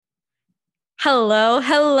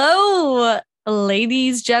Hello,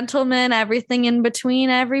 ladies, gentlemen, everything in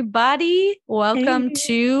between, everybody. Welcome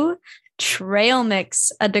to Trail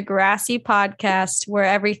Mix, a Degrassi podcast where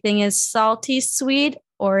everything is salty, sweet,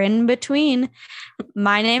 or in between.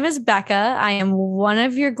 My name is Becca. I am one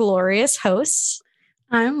of your glorious hosts.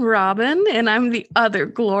 I'm Robyn, and I'm the other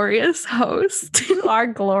glorious host. You are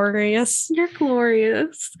glorious. You're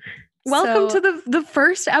glorious. Welcome to the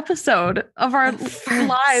first episode of our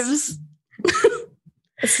lives.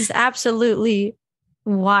 This is absolutely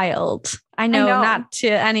wild. I know not to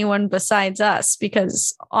anyone besides us,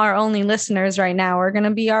 because our only listeners right now are going to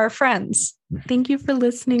be our friends. Thank you for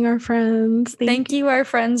listening, our friends. Thank you, our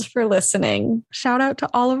friends, for listening. Shout out to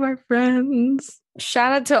all of our friends.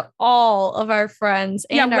 Shout out to all of our friends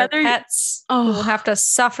and our pets who will have to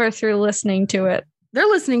suffer through listening to it. They're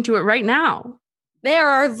listening to it right now. There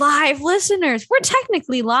are live listeners. We're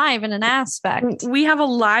technically live in an aspect. We have a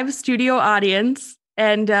live studio audience,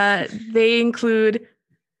 and they include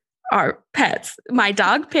our pets. My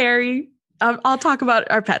dog, Perry. I'll talk about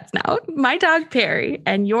our pets now. My dog, Perry,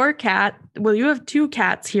 and your cat. Well, you have two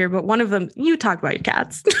cats here, but one of them, you talk about your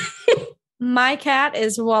cats. My cat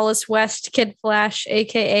is Wallace West Kid Flash,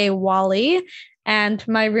 a.k.a. Wally. And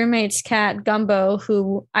my roommate's cat, Gumbo,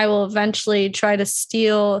 who I will eventually try to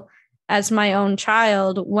steal as my own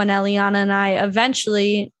child when Eliana and I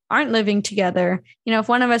eventually aren't living together. You know, if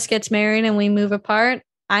one of us gets married and we move apart,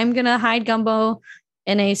 I'm going to hide Gumbo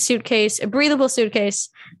in a suitcase, a breathable suitcase,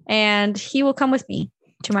 and he will come with me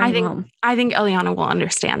to my new home. I think Eliana will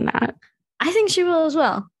understand that. I think she will as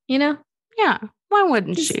well, you know? Yeah. Why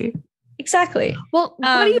wouldn't she? Exactly. Well,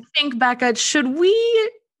 what do you think, Becca? Should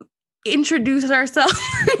we introduce ourselves?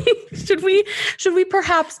 Should we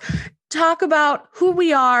perhaps talk about who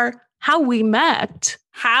we are, how we met?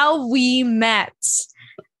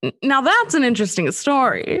 Now that's an interesting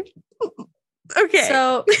story. Okay.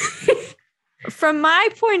 So from my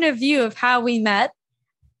point of view of how we met,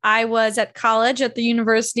 I was at college at the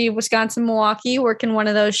University of Wisconsin-Milwaukee, working one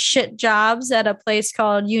of those shit jobs at a place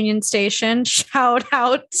called Union Station. Shout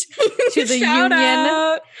out to the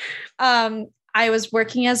union. I was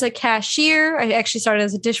working as a cashier. I actually started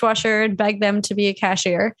as a dishwasher and begged them to be a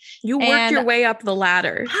cashier. You worked your way up the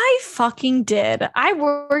ladder. I fucking did. I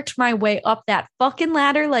worked my way up that fucking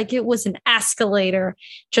ladder like it was an escalator,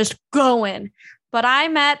 just going. But I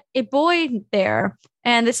met a boy there,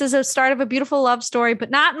 and this is a start of a beautiful love story, but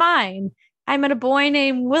not mine. I met a boy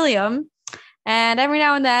named William, and every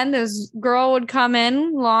now and then this girl would come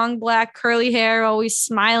in, long, black, curly hair, always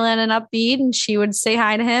smiling and upbeat, and she would say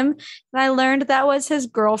hi to him. And I learned that was his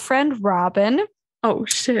girlfriend, Robyn. Oh,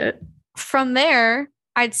 shit. From there,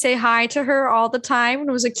 I'd say hi to her all the time.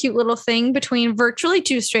 It was a cute little thing between virtually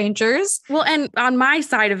two strangers. Well, and on my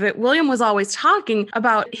side of it, William was always talking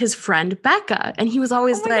about his friend Becca, and he was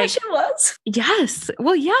always gosh, it was. Yes.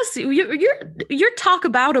 Well, yes, you're talk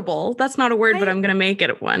aboutable. That's not a word, but I'm going to make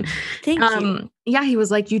it one. Thank you. Yeah, he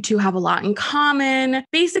was like, you two have a lot in common.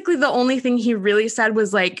 Basically, the only thing he really said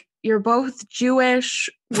was like, you're both Jewish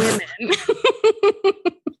women.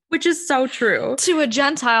 Which is so true. To a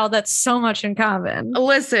Gentile, that's so much in common.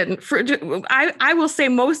 Listen, I will say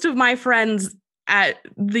most of my friends at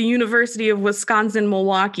the University of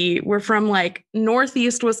Wisconsin-Milwaukee were from like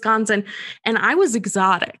Northeast Wisconsin, and I was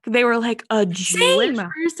exotic. They were like a Jewish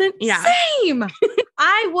person. Yeah. Same.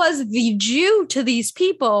 I was the Jew to these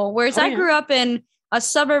people, whereas I grew up in a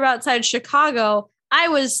suburb outside Chicago.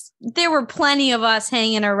 There were plenty of us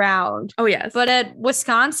hanging around. Oh, yes. But at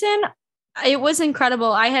Wisconsin, it was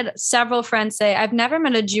incredible. I had several friends say, I've never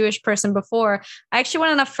met a Jewish person before. I actually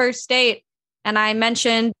went on a first date and I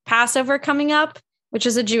mentioned Passover coming up, which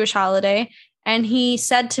is a Jewish holiday. And he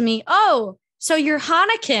said to me, oh, so you're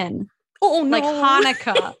Hanukkah. Oh, no. Like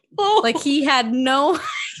Hanukkah. Like he had no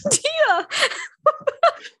idea.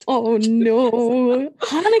 Oh, no.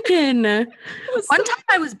 Hanukkah. One time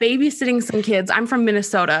I was babysitting some kids. I'm from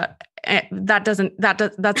Minnesota. That's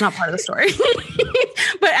not part of the story.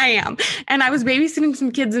 But I am. And I was babysitting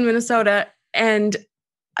some kids in Minnesota, and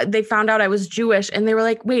they found out I was Jewish, and they were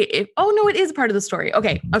like, wait, it is part of the story.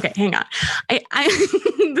 Okay, hang on.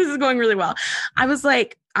 This is going really well. I was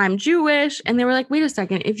like, I'm Jewish. And they were like, wait a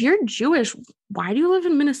second. If you're Jewish, why do you live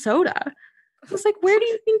in Minnesota? I was like, where do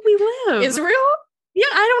you think we live? Israel? Yeah,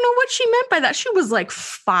 I don't know what she meant by that. She was like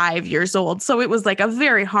 5 years old. So it was like a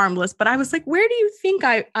very harmless, but I was like, where do you think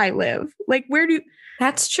I live? Like, where do you...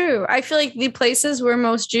 That's true. I feel like the places where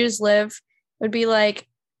most Jews live would be like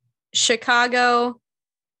Chicago,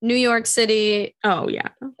 New York City. Oh, yeah.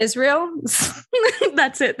 Israel.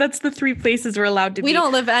 That's it. That's the 3 places we're allowed to be. We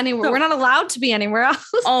don't live anywhere. So, we're not allowed to be anywhere else.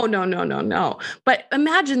 Oh, no. But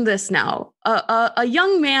imagine this now. A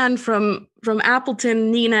young man from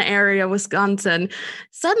Appleton, Neenah area, Wisconsin,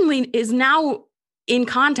 suddenly is now in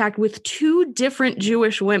contact with 2 different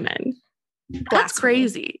Jewish women. That's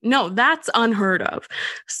crazy. No, that's unheard of.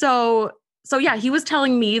 So yeah, he was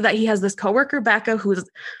telling me that he has this coworker, Becca, who's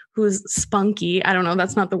spunky. I don't know.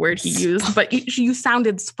 That's not the word he used, but you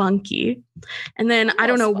sounded spunky. And then I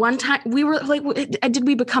don't know, one time we were like, did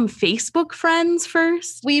we become Facebook friends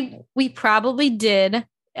first? We probably did.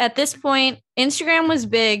 At this point, Instagram was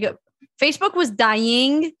big. Facebook was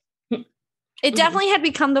dying. It definitely had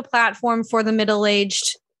become the platform for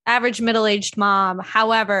the average middle-aged mom.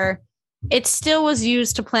 However, it still was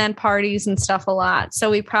used to plan parties and stuff a lot.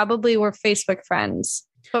 So we probably were Facebook friends.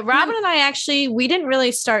 But Robyn and I we didn't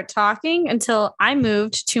really start talking until I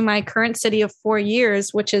moved to my current city of 4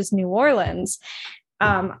 years, which is New Orleans.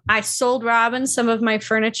 I sold Robyn some of my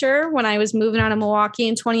furniture when I was moving out of Milwaukee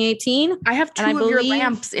in 2018. I have 2 of your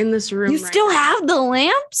lamps in this room. You still have the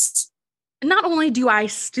lamps? Not only do I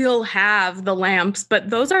still have the lamps,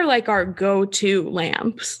 but those are like our go-to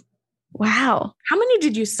lamps. Wow. How many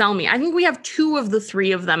did you sell me? I think we have 2 of the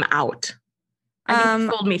 3 of them out. I think you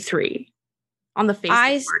sold me 3 on the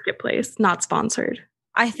Facebook marketplace, not sponsored.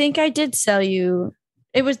 I think I did sell you.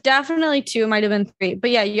 It was definitely 2. It might have been 3. But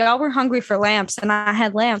yeah, y'all were hungry for lamps and I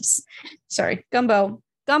had lamps. Sorry, Gumbo,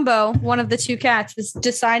 one of the 2 cats, is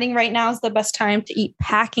deciding right now is the best time to eat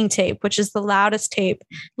packing tape, which is the loudest tape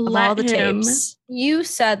of all the tapes. You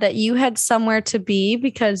said that you had somewhere to be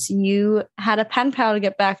because you had a pen pal to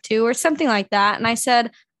get back to or something like that. And I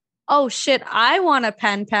said, oh shit, I want a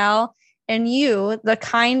pen pal. And you, the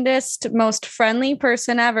kindest, most friendly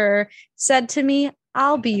person ever, said to me,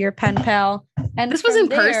 I'll be your pen pal. And this was in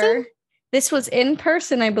person? This was in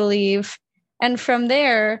person, I believe. And from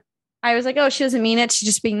there, I was like, oh, she doesn't mean it. She's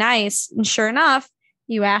just being nice. And sure enough,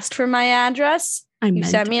 you asked for my address. You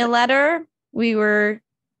sent me a letter. We were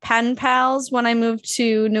pen pals when I moved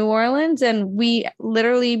to New Orleans. And we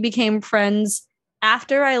literally became friends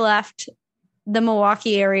after I left the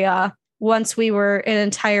Milwaukee area. Once we were an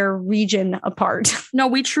entire region apart. No,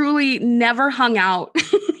 we truly never hung out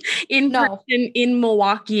in person in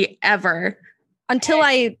Milwaukee ever.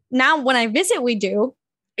 Now when I visit, we do.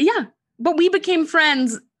 Yeah. But we became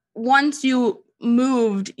friends once you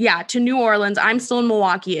moved, to New Orleans. I'm still in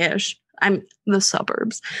Milwaukee-ish. I'm the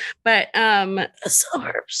suburbs. But the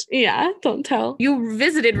suburbs. Yeah, don't tell. You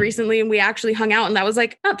visited recently and we actually hung out and that was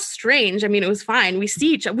like not strange. I mean, it was fine. We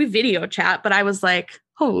video chat, but I was like,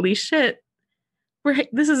 holy shit.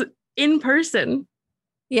 This is in person.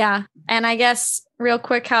 Yeah. And I guess real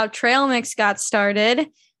quick how Trail Mix got started.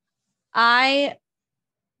 I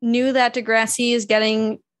knew that Degrassi is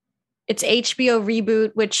getting its HBO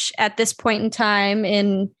reboot, which at this point in time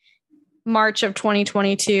in March of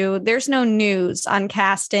 2022, there's no news on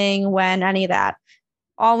casting, when, any of that.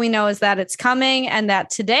 All we know is that it's coming and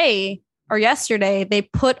that today or yesterday, they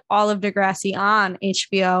put all of Degrassi on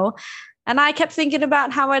HBO. And I kept thinking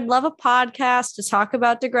about how I'd love a podcast to talk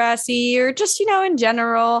about Degrassi or just, in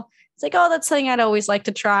general. It's like, oh, that's something I'd always like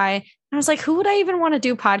to try. And I was like, who would I even want to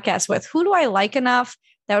do podcasts with? Who do I like enough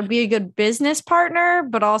that would be a good business partner,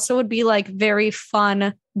 but also would be like very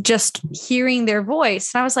fun just hearing their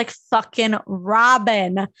voice? And I was like, fucking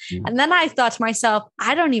Robyn. And then I thought to myself,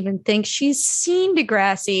 I don't even think she's seen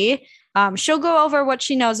Degrassi. She'll go over what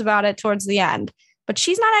she knows about it towards the end, but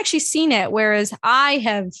she's not actually seen it. Whereas I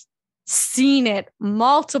have seen it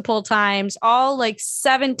multiple times, all like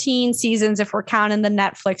 17 seasons if we're counting the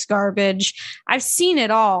Netflix garbage. I've seen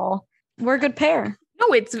it all. We're a good pair. No,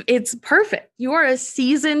 it's perfect. You're a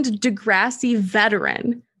seasoned Degrassi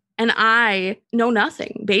veteran and I know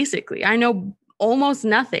nothing, basically. I know almost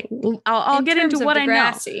nothing. I'll get into what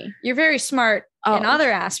Degrassi, I know. You're very smart in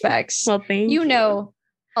other aspects. Well, thank you. Know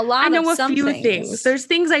a lot. I know of some a few things. There's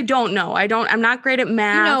things I don't know. I'm not great at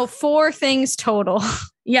math. 4 things total.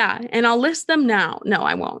 Yeah, and I'll list them now. No,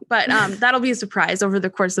 I won't. But that'll be a surprise over the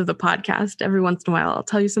course of the podcast. Every once in a while, I'll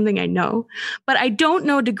tell you something I know. But I don't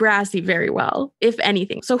know Degrassi very well, if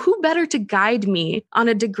anything. So who better to guide me on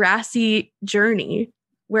a Degrassi journey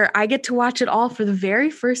where I get to watch it all for the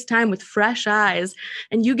very first time with fresh eyes,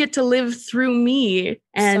 and you get to live through me.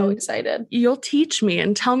 And so excited. You'll teach me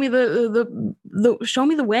and tell me the show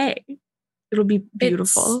me the way. It'll be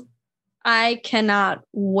beautiful. I cannot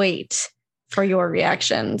wait for your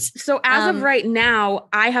reactions. So as of right now,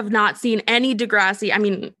 I have not seen any Degrassi. I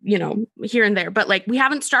mean, here and there, but like we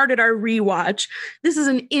haven't started our rewatch. This is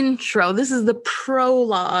an intro. This is the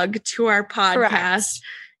prologue to our podcast. Correct.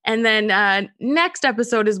 And then next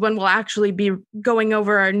episode is when we'll actually be going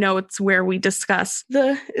over our notes where we discuss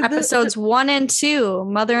the episodes 1 and 2,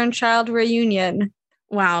 Mother and Child Reunion.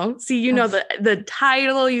 Wow. See, you know the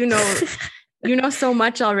title, you know so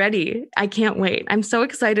much already. I can't wait. I'm so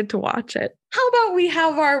excited to watch it. How about we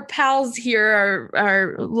have our pals here,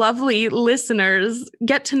 our lovely listeners,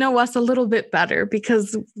 get to know us a little bit better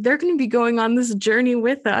because they're going to be going on this journey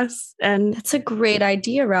with us. And that's a great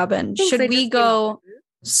idea, Robyn. Should we go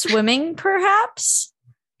swimming, perhaps?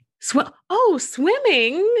 Swimming.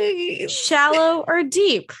 Shallow or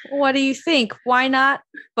deep? What do you think? Why not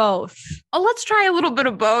both? Oh, let's try a little bit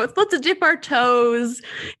of both. Let's dip our toes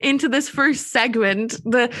into this first segment,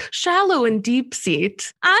 the shallow and deep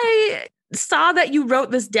seat. I saw that you wrote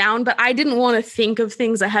this down, but I didn't want to think of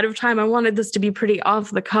things ahead of time. I wanted this to be pretty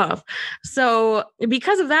off the cuff. So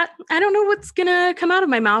because of that, I don't know what's going to come out of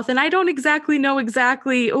my mouth. And I don't exactly know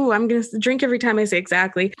oh, I'm going to drink every time I say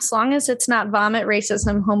exactly. As long as it's not vomit,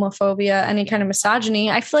 racism, homophobia, any kind of misogyny,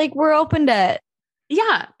 I feel like we're open to it.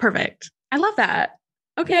 Yeah, perfect. I love that.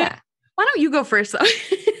 Okay. Yeah. Why don't you go first though?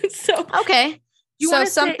 Okay. So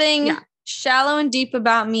something shallow and deep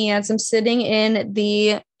about me as I'm sitting in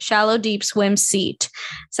the shallow deep swim seat.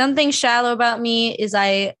 Something shallow about me is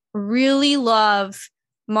I really love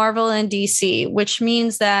Marvel and DC, which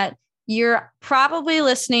means that you're probably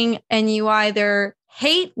listening and you either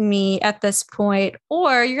hate me at this point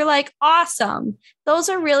or you're like, awesome. Those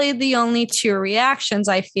are really the only two reactions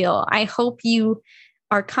I feel. I hope you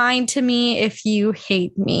are kind to me if you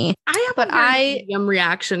hate me. I have a medium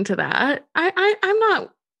reaction to that. I'm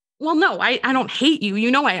not. Well, no, I don't hate you.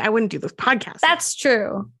 You know, I wouldn't do this podcast. That's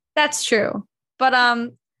true. But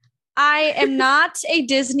I am not a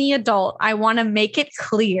Disney adult. I want to make it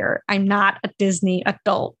clear. I'm not a Disney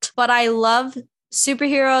adult, but I love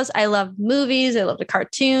superheroes. I love movies. I love the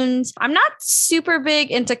cartoons. I'm not super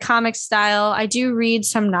big into comic style. I do read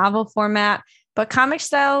some novel format, but comic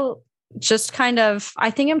style just kind of,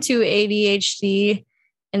 I think I'm too ADHD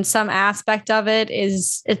in some aspect of it.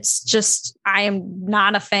 It's just, I am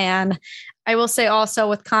not a fan. I will say also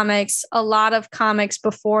with comics, a lot of comics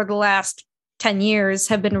before the last 10 years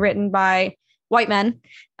have been written by white men,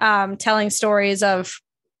 telling stories of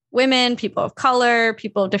women, people of color,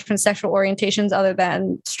 people of different sexual orientations other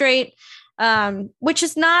than straight, which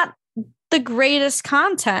is not the greatest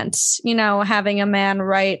content, having a man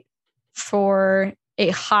write for a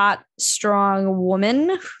hot, strong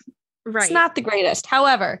woman. Right. It's not the greatest.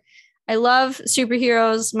 However, I love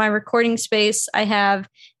superheroes. My recording space, I have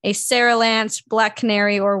a Sarah Lance, Black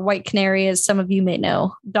Canary, or White Canary, as some of you may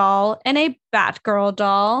know, doll, and a Batgirl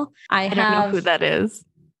doll. I don't know who that is.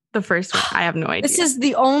 The first one, I have no idea. This is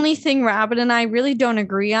the only thing Robyn and I really don't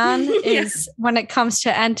agree on is when it comes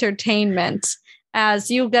to entertainment.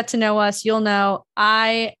 As you'll get to know us, you'll know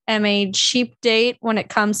I am a cheap date when it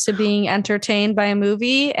comes to being entertained by a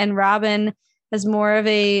movie, and Robyn has more of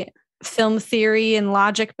a film theory and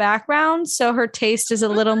logic background. So her taste is a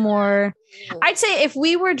little more, I'd say if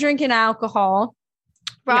we were drinking alcohol,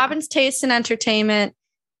 Robyn's taste in entertainment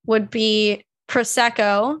would be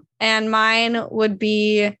Prosecco and mine would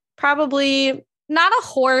be probably not a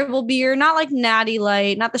horrible beer, not like Natty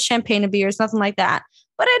Light, not the champagne of beers, nothing like that.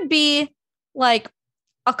 But it'd be like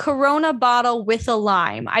a Corona bottle with a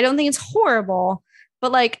lime. I don't think it's horrible,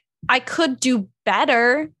 but like I could do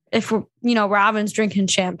better if Robyn's drinking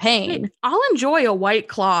champagne. I'll enjoy a White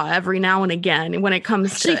Claw every now and again when it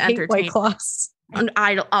comes to entertainment. White Claws. And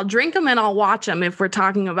I'll drink them and I'll watch them if we're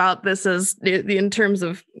talking about this as in terms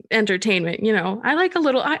of entertainment. I like a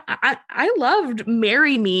little. I loved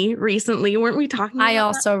 "Marry Me" recently. Weren't we talking about I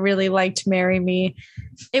also really liked "Marry Me."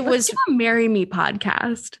 Let's do a "Marry Me"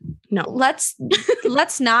 podcast. No, let's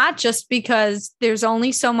not, just because there's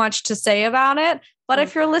only so much to say about it. But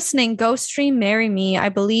if you're listening, go stream "Marry Me," I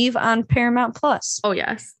believe, on Paramount Plus. Oh,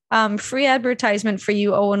 yes. Free advertisement for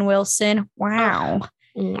you, Owen Wilson. Wow.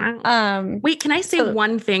 Wow. Wait, can I say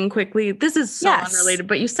one thing quickly? This is so unrelated,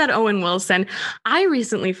 but you said Owen Wilson. I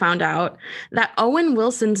recently found out that Owen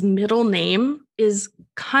Wilson's middle name is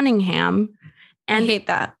Cunningham. And I hate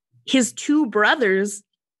that. His two brothers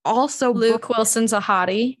also. Luke Wilson's a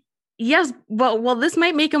hottie. Yes. Well, this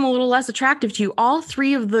might make him a little less attractive to you. All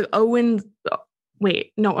three of the Owens.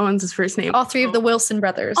 Wait, no, Owen's his first name. All three of the Wilson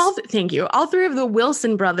brothers. Thank you. All three of the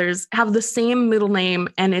Wilson brothers have the same middle name,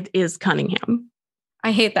 and it is Cunningham.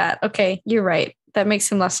 I hate that. Okay, you're right. That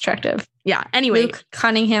makes him less attractive. Yeah. Anyway, Luke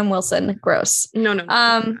Cunningham Wilson. Gross. No.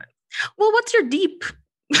 Well, what's your deep?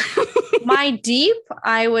 My deep,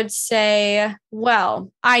 I would say.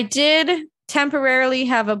 Well, I did temporarily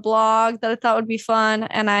have a blog that I thought would be fun,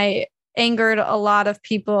 and I angered a lot of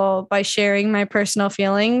people by sharing my personal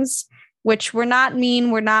feelings, which were not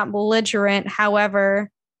mean, were not belligerent. However,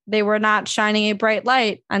 they were not shining a bright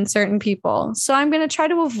light on certain people. So I'm going to try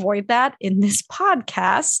to avoid that in this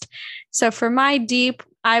podcast. So for my deep,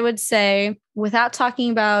 I would say, without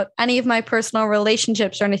talking about any of my personal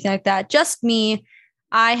relationships or anything like that, just me,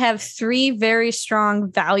 I have 3 very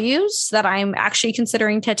strong values that I'm actually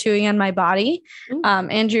considering tattooing on my body.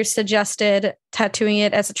 Andrew suggested tattooing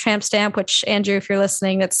it as a tramp stamp, which, Andrew, if you're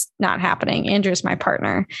listening, that's not happening. Andrew's my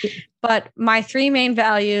partner. But my 3 main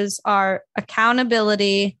values are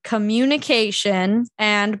accountability, communication,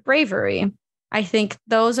 and bravery. I think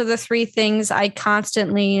those are the 3 things I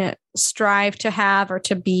constantly strive to have or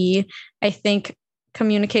to be. I think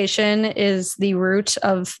communication is the root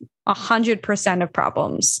of 100% of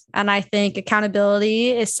problems. And I think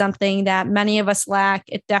accountability is something that many of us lack.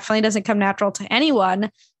 It definitely doesn't come natural to anyone,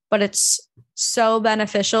 but it's so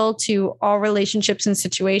beneficial to all relationships and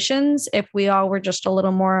situations if we all were just a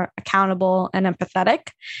little more accountable and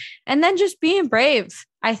empathetic. And then just being brave.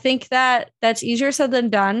 I think that that's easier said than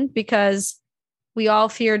done because we all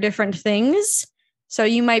fear different things. So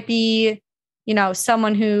you might be,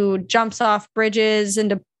 someone who jumps off bridges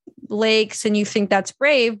into lakes and you think that's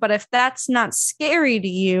brave, but if that's not scary to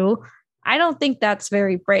you, I don't think that's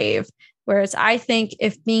very brave. Whereas I think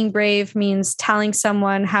if being brave means telling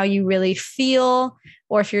someone how you really feel,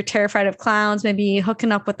 or if you're terrified of clowns, maybe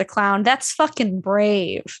hooking up with the clown, that's fucking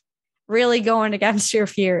brave. Really going against your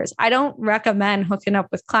fears. I don't recommend hooking up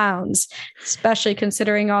with clowns, especially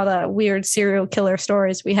considering all the weird serial killer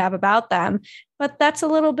stories we have about them. But that's a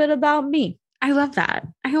little bit about me. I love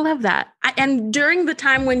that. And during the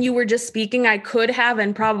time when you were just speaking, I could have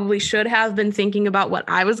and probably should have been thinking about what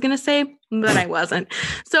I was going to say, but I wasn't.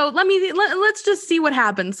 So let's just see what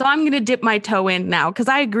happens. So I'm going to dip my toe in now because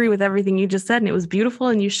I agree with everything you just said and it was beautiful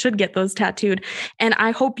and you should get those tattooed. And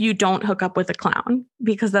I hope you don't hook up with a clown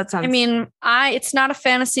because that sounds... it's not a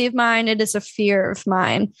fantasy of mine. It is a fear of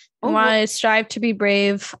mine. While I strive to be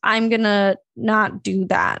brave, I'm going to not do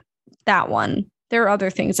that one. There are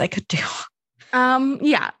other things I could do.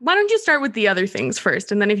 Yeah. Why don't you start with the other things first?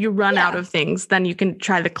 And then if you run out of things, then you can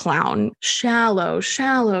try the clown. Shallow.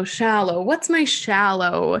 What's my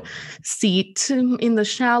shallow seat in the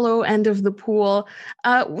shallow end of the pool?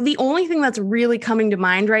 The only thing that's really coming to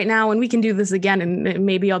mind right now, and we can do this again and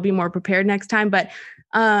maybe I'll be more prepared next time, but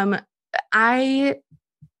I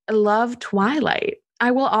love Twilight.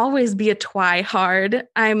 I will always be a Twi-hard.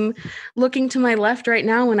 I'm looking to my left right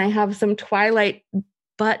now and I have some Twilight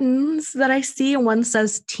buttons that I see, and one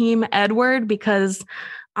says Team Edward because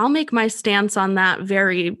I'll make my stance on that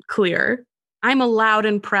very clear. I'm a loud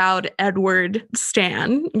and proud Edward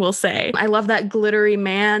stan, we'll say. I love that glittery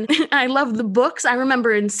man. I love the books. I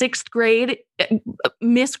remember in 6th grade,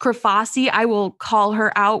 Miss Crafassi, I will call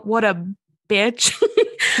her out. What a bitch.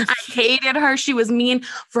 I hated her. She was mean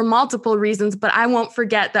for multiple reasons, but I won't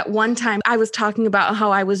forget that one time I was talking about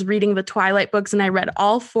how I was reading the Twilight books and I read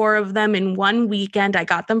all 4 of them in one weekend. I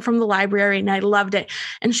got them from the library and I loved it.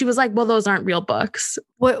 And she was like, well, those aren't real books.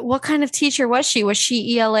 What kind of teacher was she? Was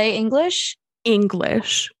she ELA English?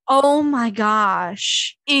 English. Oh my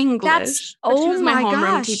gosh. English. She was my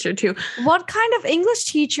homeroom teacher too. What kind of English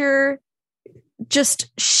teacher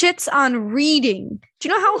just shits on reading? Do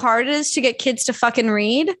you know how hard it is to get kids to fucking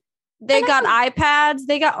read? They got iPads.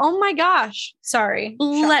 Oh my gosh. Sorry.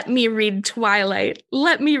 Let me read Twilight,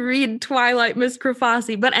 Miss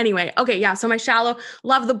Crafassi. But anyway, okay, yeah. So my shallow,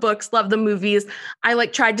 love the books, love the movies. I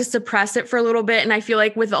tried to suppress it for a little bit. And I feel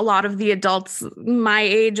like with a lot of the adults my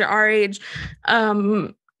age, our age,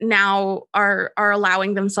 now are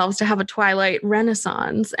allowing themselves to have a Twilight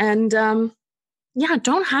renaissance. And yeah,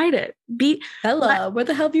 don't hide it. Bella, where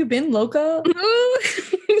the hell have you been, loca?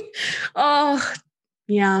 Oh,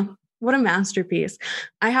 yeah. What a masterpiece.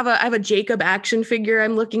 I have a Jacob action figure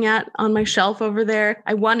I'm looking at on my shelf over there.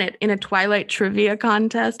 I won it in a Twilight trivia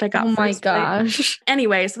contest. I got Oh my first gosh. place.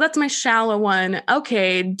 Anyway, so that's my shallow one.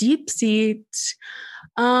 Okay, deep seat.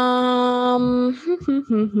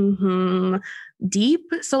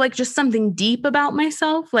 Deep. So just something deep about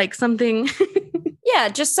myself, something. Yeah,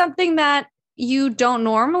 just something that you don't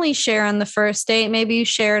normally share on the first date. Maybe you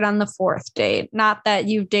share it on the 4th date. Not that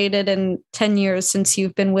you've dated in 10 years since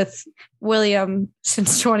you've been with William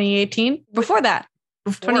since 2018. Before that.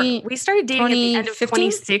 We started dating at the end of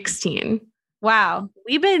 2016. Wow.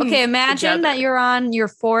 We've been imagine that you're on your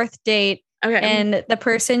 4th date. Okay. And the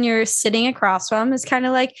person you're sitting across from is kind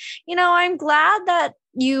of like, I'm glad that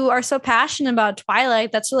you are so passionate about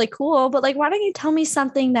Twilight. That's really cool. But like, why don't you tell me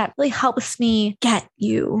something that really helps me get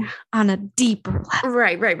you on a deeper level?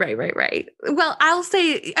 Right. Well, I'll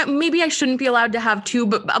say maybe I shouldn't be allowed to have two,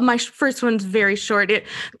 but my first one's very short.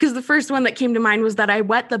 Because the first one that came to mind was that I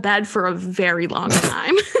wet the bed for a very long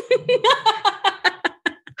time.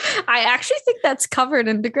 I actually think that's covered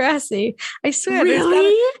in Degrassi. I swear.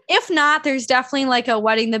 Really? If not, there's definitely like a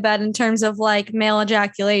wetting the bed in terms of like male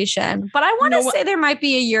ejaculation. But I want to say there might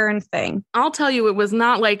be a urine thing. I'll tell you, it was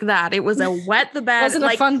not like that. It was a wet the bed. Wasn't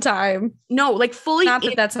like, a fun time. No, like fully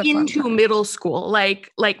that's into middle school.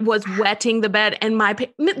 Like was wetting the bed. And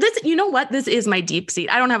this, you know what? This is my deep seat.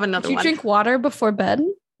 I don't have another one. Did you drink water before bed?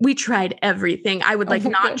 We tried everything. I would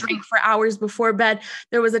not drink for hours before bed.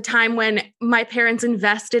 There was a time when my parents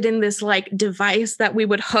invested in this like device that we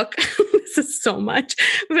would hook. This is so much,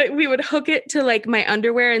 but we would hook it to like my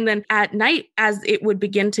underwear. And then at night, as it would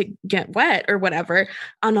begin to get wet or whatever,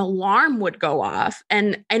 an alarm would go off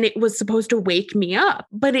and it was supposed to wake me up,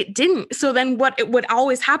 but it didn't. So then what would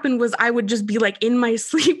always happen was I would just be like in my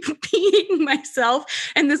sleep peeing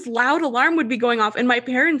myself and this loud alarm would be going off and my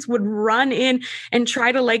parents would run in and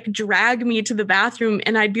try to like drag me to the bathroom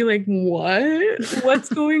and I'd be like, what's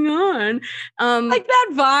going on? Like that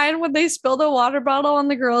Vine when they spilled a water bottle on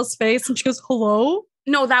the girl's face and she goes, hello?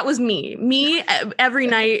 No, that was me every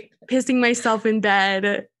night pissing myself in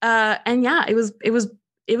bed. And yeah, it was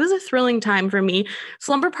a thrilling time for me.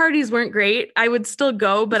 Slumber parties weren't great. I would still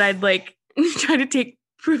go, but I'd like try to take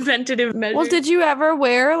preventative measures. Well, did you ever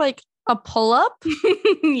wear like a pull-up?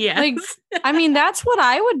 Yes. Like, I mean, that's what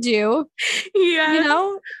I would do. Yeah. You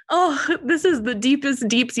know? Oh, this is the deepest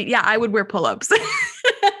deep seat. Yeah, I would wear pull-ups.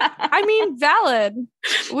 I mean, valid.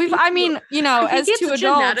 You know, as two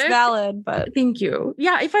adults, valid, but thank you.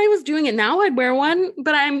 Yeah, if I was doing it now, I'd wear one,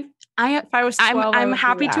 but I'm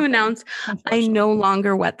happy to announce I no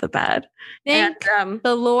longer wet the bed. Thank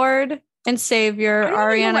the Lord and Savior,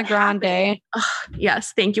 Ariana Grande.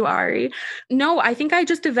 Yes, thank you, Ari. No, I think I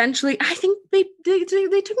just eventually, I think they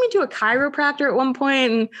took me to a chiropractor at one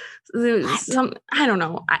point and I don't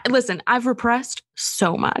know. Listen, I've repressed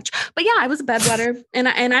so much, but yeah, I was a bedwetter and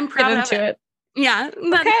I'm proud of it. Yeah.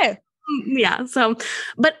 Okay. Yeah. So,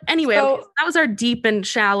 but anyway, that was our deep and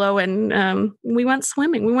shallow and we went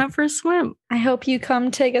swimming. We went for a swim. I hope you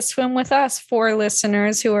come take a swim with us, 4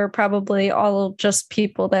 listeners who are probably all just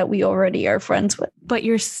people that we already are friends with. But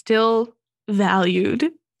you're still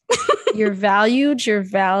valued. You're valued, you're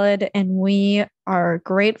valid, and we are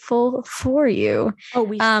grateful for you. Oh,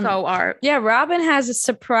 we so are. Yeah, Robyn has a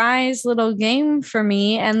surprise little game for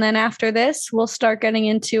me. And then after this, we'll start getting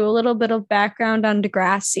into a little bit of background on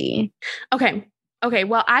Degrassi. Okay.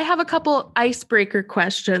 Well, I have a couple icebreaker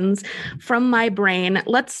questions from my brain.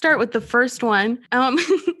 Let's start with the first one.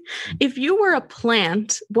 If you were a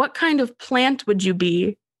plant, what kind of plant would you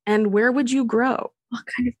be and where would you grow? What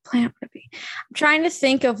kind of plant would it be? I'm trying to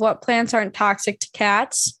think of what plants aren't toxic to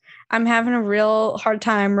cats. I'm having a real hard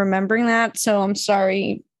time remembering that. So I'm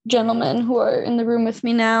sorry, gentlemen who are in the room with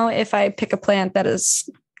me now, if I pick a plant that is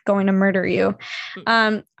going to murder you.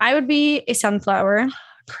 I would be a sunflower.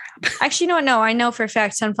 Crap. Actually, no, I know for a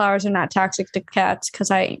fact sunflowers are not toxic to cats because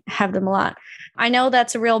I have them a lot. I know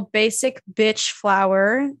that's a real basic bitch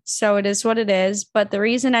flower. So it is what it is. But the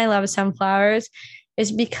reason I love sunflowers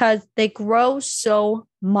is because they grow so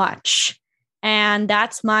much. And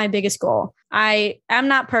that's my biggest goal. I am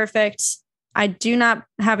not perfect. I do not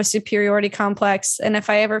have a superiority complex. And if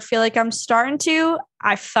I ever feel like I'm starting to,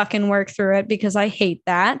 I fucking work through it because I hate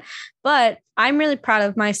that. But I'm really proud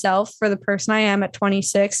of myself for the person I am at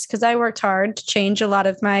 26 because I worked hard to change a lot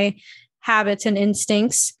of my habits and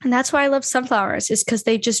instincts. And that's why I love sunflowers, is because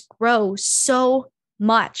they just grow so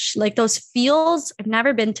much. Like those fields, I've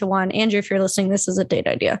never been to one. Andrew, if you're listening, this is a date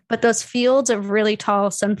idea. But those fields of really tall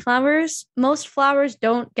sunflowers, most flowers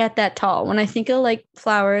don't get that tall. When I think of like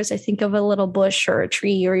flowers, I think of a little bush or a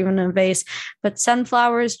tree or even a vase. But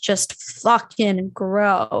sunflowers just fucking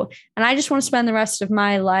grow. And I just want to spend the rest of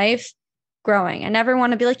my life growing. I never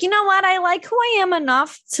want to be like, you know what? I like who I am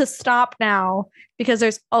enough to stop now, because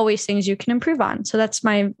there's always things you can improve on. So that's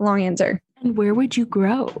my long answer. And where would you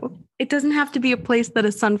grow? It doesn't have to be a place that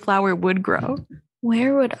a sunflower would grow.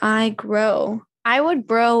 Where would I grow? I would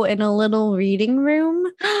grow in a little reading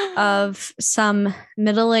room of some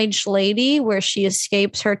middle-aged lady where she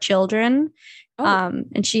escapes her children.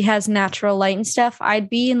 And she has natural light and stuff. I'd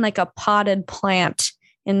be in like a potted plant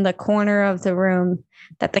in the corner of the room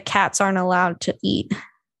that the cats aren't allowed to eat.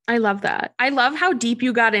 I love that. I love how deep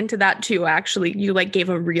you got into that too. Actually, you like gave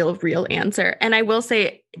a real answer. And I will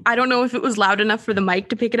say, I don't know if it was loud enough for the mic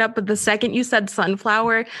to pick it up, but the second you said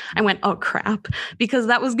sunflower, I went, oh crap, because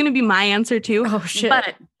that was going to be my answer too. Oh shit.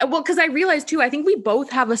 But well, because I realized too, I think we both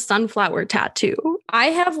have a sunflower tattoo. I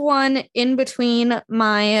have one in between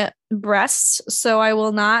my breasts, so I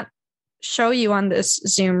will not show you on this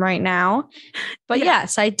Zoom right now. But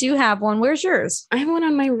yes, I do have one. Where's yours? I have one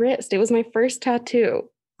on my wrist. It was my first tattoo.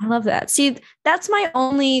 I love that. See, that's my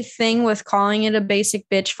only thing with calling it a basic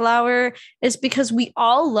bitch flower is because we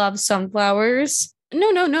all love sunflowers. No.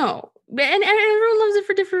 And everyone loves it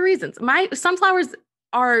for different reasons. My sunflowers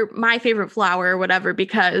are my favorite flower or whatever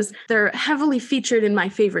because they're heavily featured in my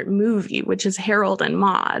favorite movie, which is Harold and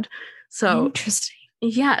Maude. So interesting.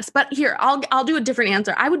 Yes, but here I'll do a different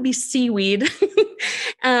answer. I would be seaweed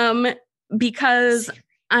because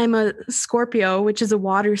I'm a Scorpio, which is a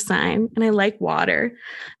water sign, and I like water.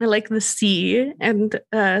 I like the sea, and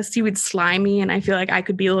seaweed's slimy, and I feel like I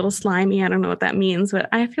could be a little slimy. I don't know what that means, but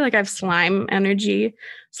I feel like I have slime energy.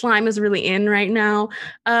 Slime is really in right now.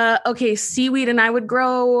 Okay, seaweed, and I would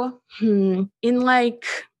grow in like,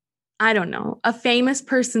 I don't know, a famous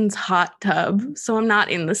person's hot tub. So I'm not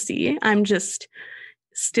in the sea. I'm just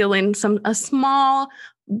still in a small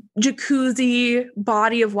jacuzzi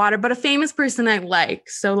body of water, but a famous person I like.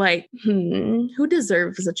 So like, who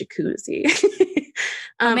deserves a jacuzzi?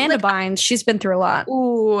 Amanda Bynes. She's been through a lot.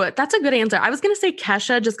 Ooh, that's a good answer. I was going to say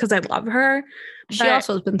Kesha just because I love her. She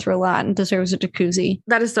also has been through a lot and deserves a jacuzzi.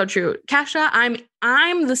 That is so true. Kesha,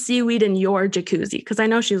 I'm the seaweed in your jacuzzi because I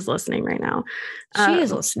know she's listening right now. She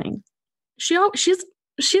is listening. She's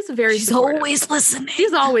She's always listening.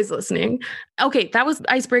 She's always listening. Okay, that was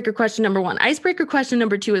icebreaker question number 1. Icebreaker question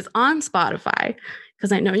number 2 is on Spotify,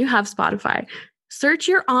 because I know you have Spotify. Search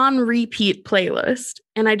your on repeat playlist.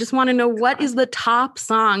 And I just want to know what is the top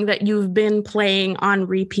song that you've been playing on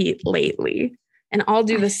repeat lately. And I'll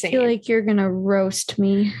do the same. I feel like you're going to roast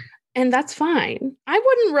me. And that's fine. I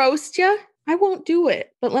wouldn't roast you. I won't do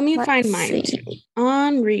it. But let me find mine too.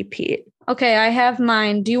 On repeat. Okay, I have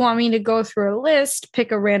mine. Do you want me to go through a list,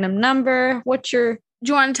 pick a random number? Do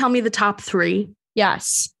you want to tell me the top 3?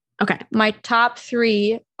 Yes. Okay. My top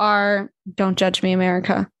 3 are Don't Judge Me,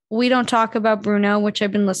 America. We Don't Talk About Bruno, which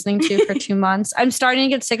I've been listening to for 2 months. I'm starting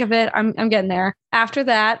to get sick of it. I'm getting there. After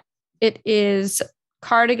that, it is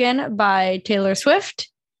Cardigan by Taylor Swift.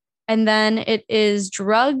 And then it is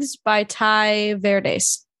Drugs by Ty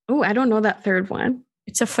Verdes. Oh, I don't know that third one.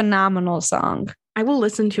 It's a phenomenal song. I will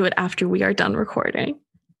listen to it after we are done recording.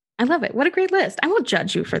 I love it. What a great list. I won't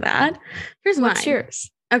judge you for that. Here's mine. What's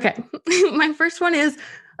yours? Okay. My first one is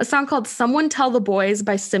a song called Someone Tell the Boys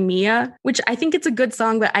by Samia, which I think it's a good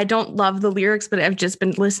song, but I don't love the lyrics, but I've just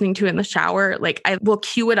been listening to it in the shower. Like I will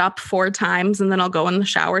cue it up 4 times and then I'll go in the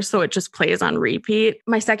shower. So it just plays on repeat.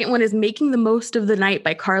 My second one is Making the Most of the Night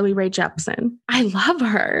by Carly Rae Jepsen. I love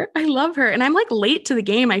her. And I'm like late to the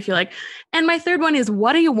game, I feel like. And my third one is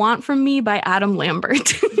What Do You Want From Me by Adam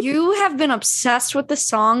Lambert. You have been obsessed with the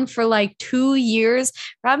song for like 2 years.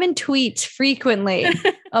 Robyn tweets frequently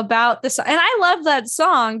about this. And I love that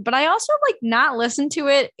song, but I also like not listened to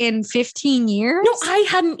it in 15 years. No, I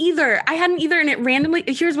hadn't either. And it randomly,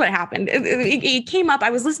 here's what happened. It came up. I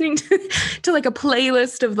was listening to like a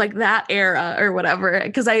playlist of like that era or whatever.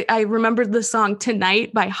 Cause I remembered the song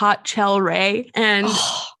Tonight by Hot Chell Ray. And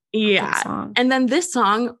yeah. And then this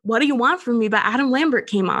song, What Do You Want From Me by Adam Lambert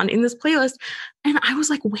came on in this playlist. And I was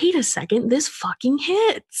like, wait a second, this fucking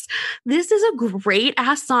hits. This is a great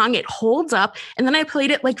ass song. It holds up. And then I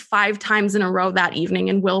played it like 5 times in a row that evening.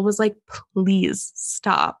 And Will was like, please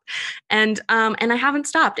stop. And I haven't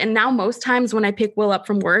stopped. And now most times when I pick Will up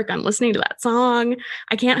from work, I'm listening to that song.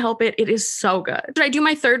 I can't help it. It is so good. Should I do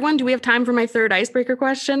my third one? Do we have time for my third icebreaker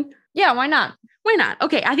question? Yeah, why not? Why not?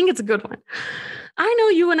 Okay, I think it's a good one. I know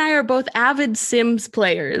you and I are both avid Sims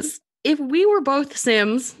players. If we were both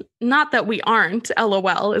Sims, not that we aren't,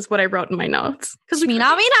 LOL is what I wrote in my notes. Because we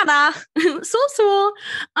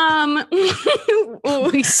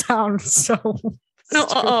we sound so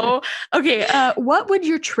Okay, what would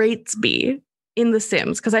your traits be in The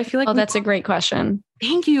Sims? Because I feel like that's a great question.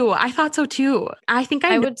 Thank you. I thought so too. I think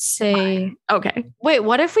I would say okay. Wait,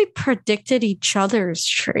 what if we predicted each other's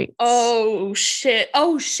traits? Oh shit.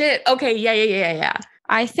 Okay, yeah.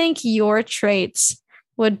 I think your traits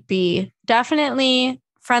would be definitely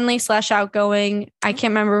friendly / outgoing. I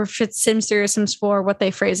can't remember if it's Sims 3 or Sims 4, what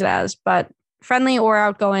they phrase it as, but friendly or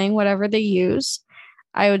outgoing, whatever they use.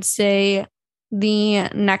 I would say the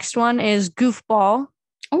next one is goofball.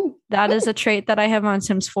 Oh, that is a trait that I have on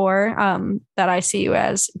Sims 4 that I see you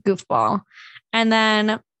as goofball. And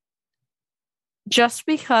then just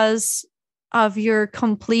because of your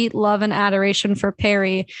complete love and adoration for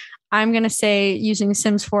Perry, I'm going to say, using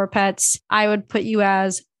Sims 4 pets, I would put you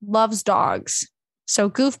as loves dogs. So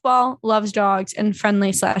goofball, loves dogs, and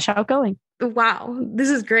friendly / outgoing. Wow, this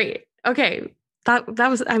is great. Okay, that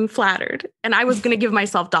was, I'm flattered. And I was going to give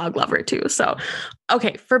myself dog lover too. So,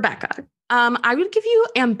 okay, for Becca, I would give you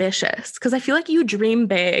ambitious because I feel like you dream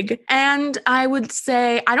big. And I would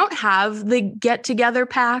say I don't have the get together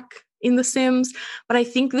pack in The Sims, but I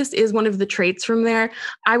think this is one of the traits from there.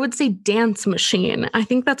 I would say dance machine. I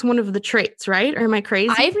think that's one of the traits, right? Or am I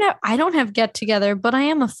crazy? I don't have get together, but I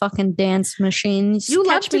am a fucking dance machine. You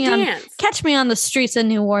love to dance. Catch me on the streets of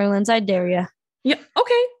New Orleans. I dare you. Yeah.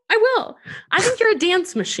 Okay. I will. I think you're a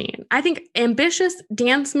dance machine. I think ambitious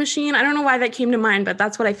dance machine. I don't know why that came to mind, but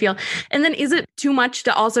that's what I feel. And then is it too much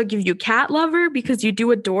to also give you cat lover because you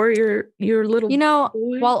do adore your little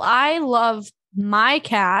boy? Well, I love my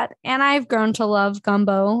cat, and I've grown to love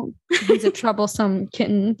Gumbo. He's a troublesome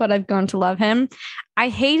kitten, but I've grown to love him. I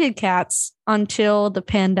hated cats until the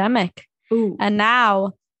pandemic. Ooh. And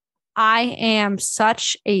now I am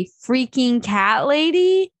such a freaking cat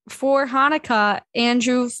lady. For Hanukkah,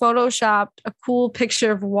 Andrew photoshopped a cool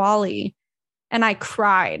picture of Wally, and I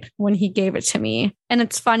cried when he gave it to me. And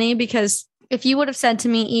it's funny because if you would have said to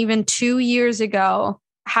me even 2 years ago,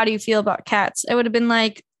 how do you feel about cats? It would have been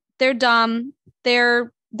like, they're dumb.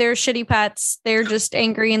 They're shitty pets. They're just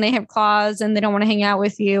angry and they have claws and they don't want to hang out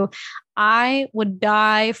with you. I would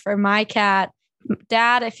die for my cat.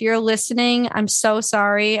 Dad, if you're listening, I'm so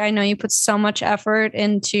sorry. I know you put so much effort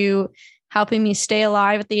into helping me stay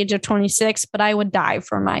alive at the age of 26, but I would die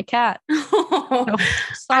for my cat. So,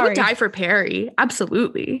 I would die for Perry.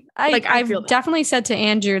 Absolutely. I've definitely said to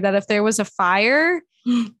Andrew that if there was a fire,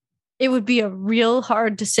 it would be a real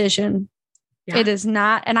hard decision. Yeah. It is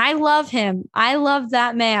not. And I love him. I love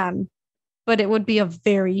that man, but it would be a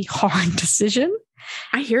very hard decision.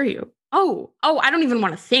 I hear you. Oh, I don't even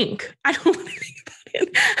want to think. I don't want to think about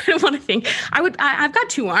it. I don't want to think. I've got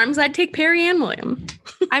 2 arms. I'd take Perry and William.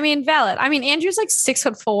 I mean, valid. I mean, Andrew's like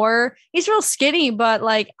 6'4". He's real skinny, but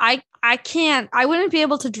like, I wouldn't be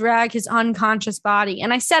able to drag his unconscious body.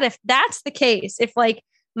 And I said, if that's the case, if like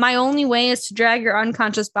my only way is to drag your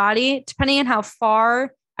unconscious body, depending on how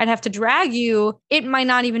far I'd have to drag you, it might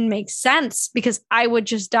not even make sense because I would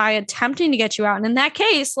just die attempting to get you out. And in that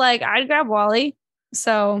case, like, I'd grab Wally.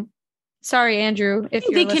 So sorry, Andrew, if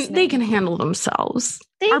you're listening. They can handle themselves.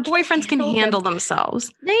 Our boyfriends can handle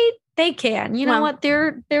themselves. They can. You know what?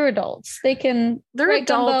 They're adults. They can. They're right,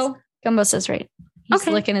 adults. Gumbo says right. He's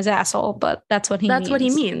licking his asshole, but that's what he means. That's what he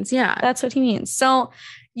means. Yeah. That's what he means. So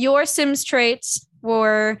your Sims traits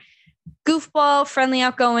were goofball, friendly,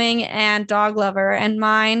 outgoing, and dog lover. And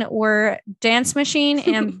mine were dance machine,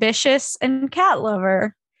 ambitious, and cat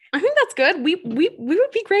lover. I think that's good. We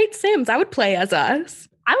would be great Sims. I would play as us.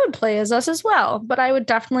 I would play as us as well, but I would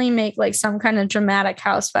definitely make like some kind of dramatic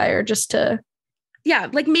house fire just to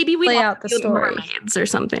like maybe we play out the story. Mermaids or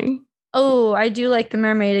something. Oh, I do like the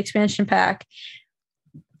mermaid expansion pack.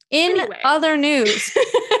 Other news,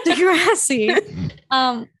 Degrassi.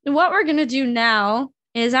 What we're gonna do now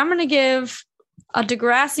is I'm gonna give a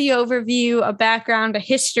Degrassi overview, a background, a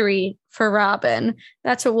history for Robyn.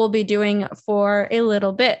 That's what we'll be doing for a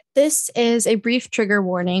little bit. This is a brief trigger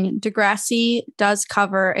warning. Degrassi does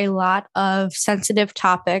cover a lot of sensitive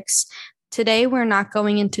topics. Today, we're not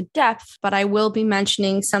going into depth, but I will be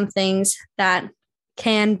mentioning some things that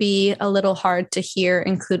can be a little hard to hear,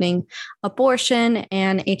 including abortion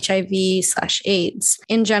and HIV/AIDS.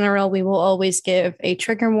 In general, we will always give a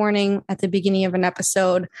trigger warning at the beginning of an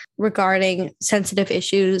episode regarding sensitive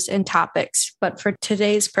issues and topics. But for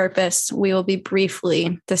today's purpose, we will be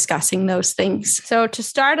briefly discussing those things. So to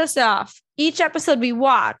start us off, each episode we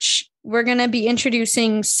watch, we're going to be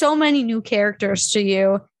introducing so many new characters to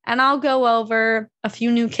you. And I'll go over a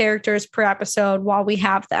few new characters per episode while we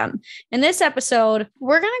have them. In this episode,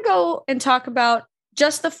 we're going to go and talk about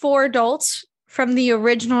just the 4 adults from the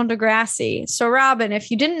original Degrassi. So, Robyn, if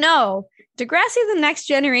you didn't know, Degrassi The Next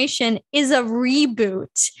Generation is a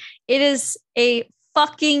reboot. It is a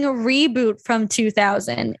fucking reboot from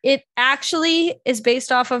 2000. It actually is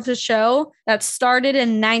based off of a show that started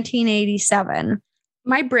in 1987.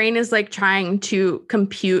 My brain is like trying to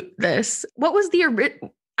compute this. What was the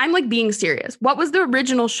I'm like being serious. What was the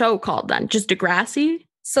original show called then? Just Degrassi?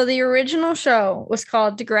 So the original show was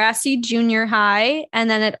called Degrassi Junior High. And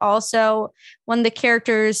then it also, when the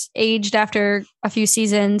characters aged after a few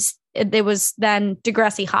seasons, it was then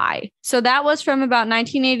Degrassi High. So that was from about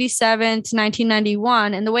 1987 to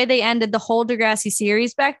 1991. And the way they ended the whole Degrassi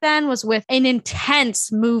series back then was with an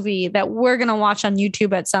intense movie that we're going to watch on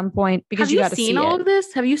YouTube at some point because you got to see it. Have you seen all of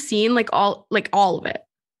this? Have you seen all of it?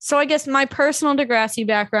 So I guess my personal Degrassi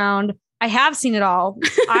background, I have seen it all.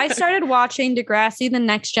 I started watching Degrassi The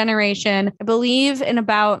Next Generation, I believe in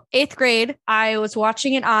about 8th grade. I was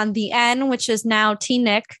watching it on The N, which is now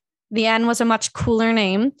T-Nick. The N was a much cooler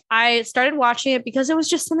name. I started watching it because it was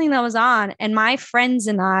just something that was on. And my friends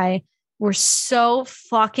and I were so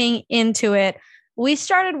fucking into it. We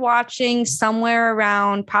started watching somewhere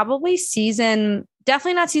around probably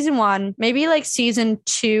definitely not season 1, maybe like season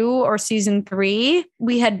 2 or season 3.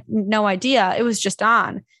 We had no idea. It was just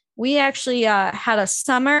on. We actually had a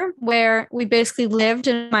summer where we basically lived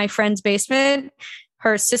in my friend's basement.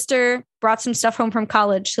 Her sister brought some stuff home from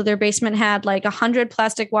college. So their basement had like 100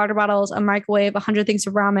 plastic water bottles, a microwave, 100 things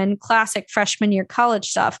of ramen, classic freshman year college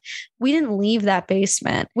stuff. We didn't leave that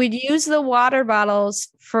basement. We'd use the water bottles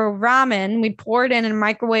for ramen. We'd pour it in and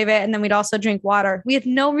microwave it. And then we'd also drink water. We had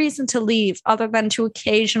no reason to leave other than to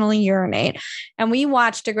occasionally urinate. And we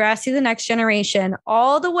watched Degrassi The Next Generation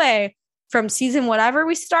all the way from season whatever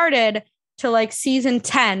we started to like season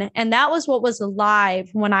 10. And that was what was live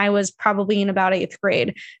when I was probably in about 8th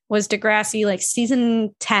grade, was Degrassi like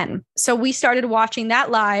season 10. So we started watching that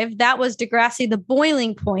live. That was Degrassi The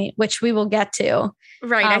Boiling Point, which we will get to.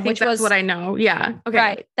 Right. I think that's what I know. Yeah. Okay.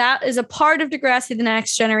 Right. That is a part of Degrassi The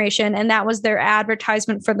Next Generation. And that was their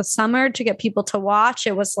advertisement for the summer to get people to watch.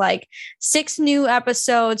 It was like 6 new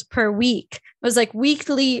episodes per week. It was like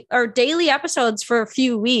weekly or daily episodes for a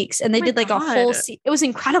few weeks. And they did like a whole it was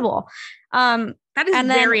incredible. That is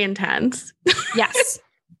very intense. Yes.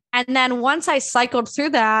 And then once I cycled through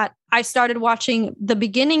that, I started watching the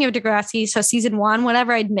beginning of Degrassi. So season 1,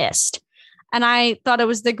 whatever I'd missed. And I thought it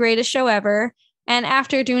was the greatest show ever. And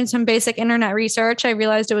after doing some basic internet research, I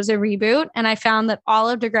realized it was a reboot. And I found that all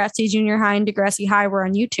of Degrassi Junior High and Degrassi High were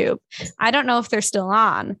on YouTube. I don't know if they're still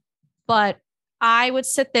on, but I would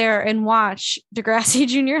sit there and watch Degrassi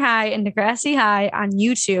Junior High and Degrassi High on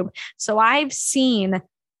YouTube. So I've seen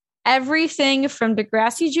everything from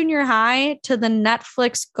Degrassi Junior High to the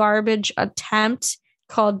Netflix garbage attempt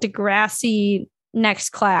called Degrassi Next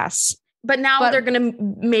Class. But now they're going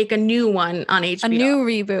to make a new one on HBO. A new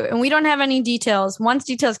reboot. And we don't have any details. Once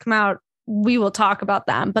details come out, we will talk about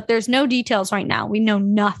them. But there's no details right now. We know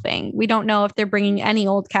nothing. We don't know if they're bringing any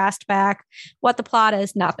old cast back, what the plot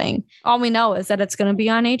is, nothing. All we know is that it's going to be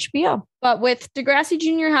on HBO. But with Degrassi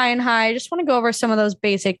Junior High and High, I just want to go over some of those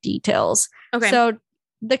basic details. Okay. So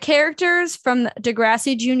the characters from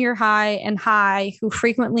Degrassi Junior High and High who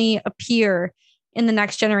frequently appear in The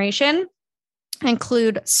Next Generation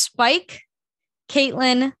include Spike,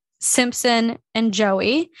 Caitlin, Simpson, and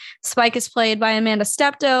Joey. Spike is played by Amanda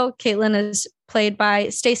Steptoe. Caitlin is played by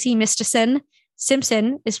Stacey Mistison.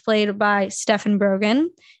 Simpson is played by Stefan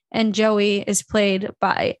Brogan. And Joey is played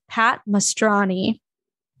by Pat Mastrani.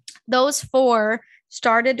 Those 4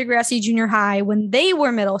 started Degrassi Junior High when they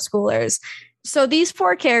were middle schoolers. So these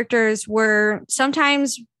 4 characters were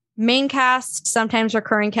sometimes main cast, sometimes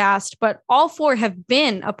recurring cast, but all 4 have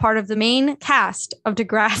been a part of the main cast of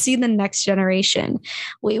Degrassi The Next Generation.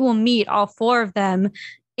 We will meet all 4 of them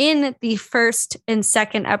in the first and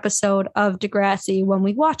second episode of Degrassi when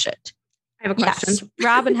we watch it. I have a question. Yes,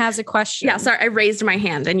 Robyn has a question. Yeah, sorry, I raised my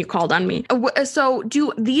hand and you called on me. So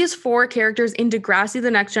do these 4 characters in Degrassi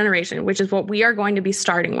The Next Generation, which is what we are going to be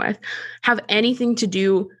starting with, have anything to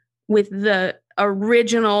do with the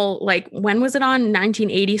original, like, when was it on?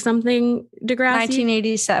 1980 something Degrassi?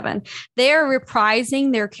 1987. They're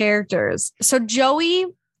reprising their characters. So Joey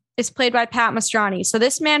is played by Pat Mastrani. So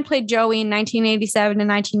this man played Joey in 1987 and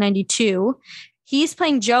 1992. He's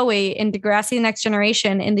playing Joey in Degrassi The Next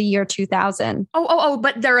Generation in the year 2000.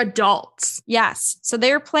 But they're adults. Yes. So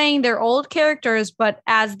they're playing their old characters, but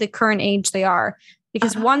as the current age they are.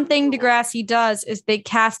 Because one thing Degrassi does is they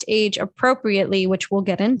cast age appropriately, which we'll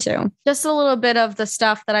get into. Just a little bit of the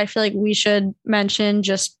stuff that I feel like we should mention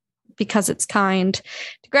just because it's kind.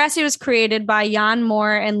 Degrassi was created by Jan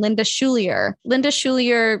Moore and Linda Schulier. Linda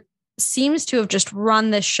Schulier seems to have just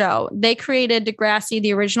run this show. They created Degrassi,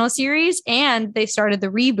 the original series, and they started the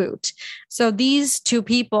reboot. So these 2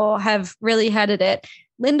 people have really headed it.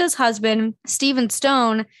 Linda's husband, Steven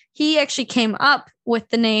Stone, he actually came up with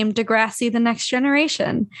the name Degrassi The Next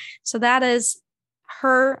Generation. So that is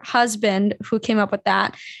her husband who came up with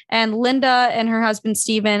that. And Linda and her husband,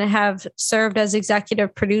 Steven, have served as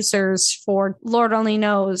executive producers for Lord only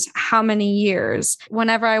knows how many years.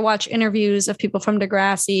 Whenever I watch interviews of people from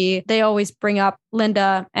Degrassi, they always bring up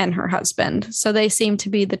Linda and her husband. So they seem to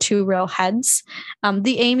be the two real heads.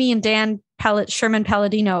 The Amy and Dan Sherman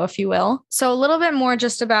Palladino, if you will. So a little bit more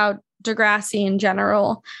just about Degrassi in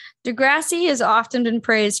general. Degrassi has often been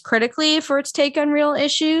praised critically for its take on real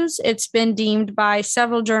issues. It's been deemed by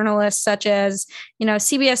several journalists, such as,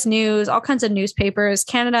 CBS News, all kinds of newspapers,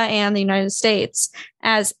 Canada and the United States,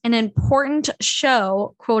 as an important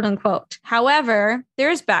show, quote unquote. However,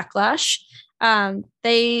 there is backlash.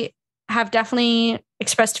 They have definitely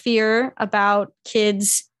expressed fear about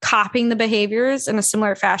kids copying the behaviors in a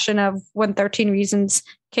similar fashion of when 13 Reasons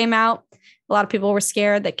came out. A lot of people were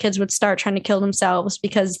scared that kids would start trying to kill themselves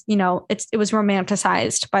because, it was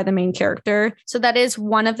romanticized by the main character. So that is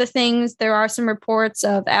one of the things. There are some reports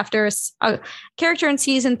of after a character in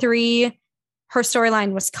season 3, her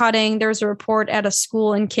storyline was cutting. There was a report at a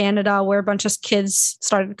school in Canada where a bunch of kids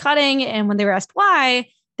started cutting. And when they were asked why,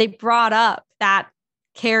 they brought up that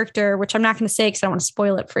character, which I'm not going to say because I don't want to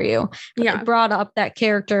spoil it for you. But they brought up that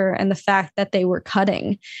character and the fact that they were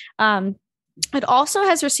cutting. It also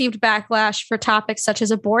has received backlash for topics such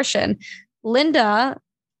as abortion. Linda,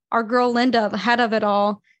 our girl Linda, the head of it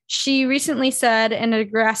all, she recently said in a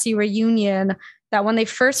Degrassi reunion that when they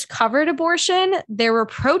first covered abortion, there were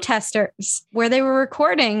protesters where they were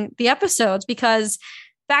recording the episodes because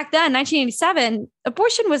back then, 1987,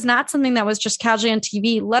 abortion was not something that was just casually on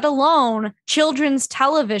TV, let alone children's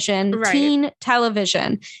television, teen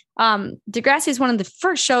television. Degrassi is one of the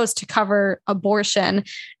first shows to cover abortion.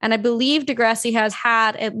 And I believe Degrassi has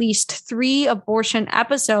had at least 3 abortion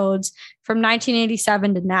episodes from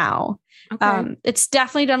 1987 to now. Okay. It's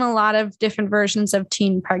definitely done a lot of different versions of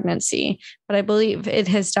teen pregnancy, but I believe it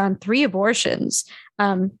has done 3 abortions,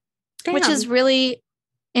 which is really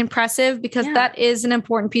impressive because that is an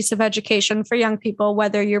important piece of education for young people,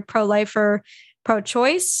 whether you're pro-life or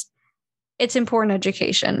pro-choice. It's important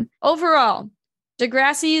education. Overall,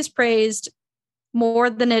 Degrassi is praised more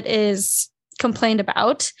than it is complained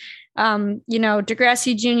about.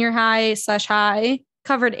 Degrassi Junior High/High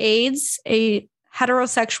covered AIDS, a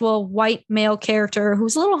heterosexual white male character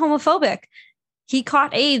who's a little homophobic. He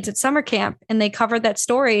caught AIDS at summer camp, and they covered that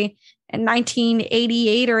story in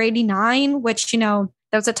 1988 or 89, which,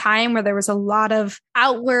 there was a time where there was a lot of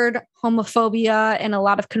outward homophobia and a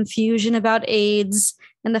lot of confusion about AIDS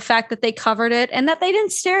and the fact that they covered it and that they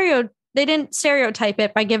didn't stereotype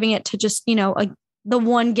it by giving it to just, the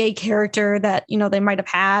one gay character that, they might have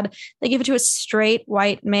had. They gave it to a straight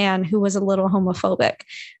white man who was a little homophobic.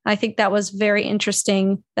 I think that was very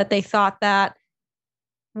interesting that they thought that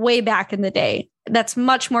way back in the day. That's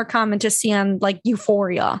much more common to see on like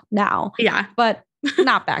Euphoria now. Yeah. But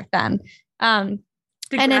not back then.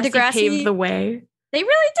 And in Degrassi paved the way. They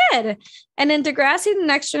really did. And in Degrassi, The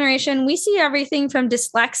Next Generation, we see everything from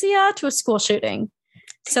dyslexia to a school shooting.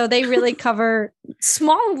 So they really cover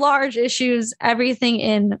small, large issues, everything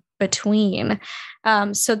in between.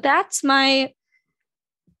 So that's my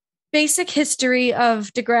basic history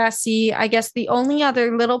of Degrassi. I guess the only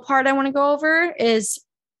other little part I want to go over is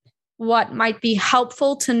what might be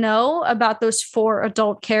helpful to know about those 4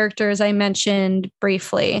 adult characters I mentioned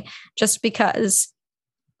briefly, just because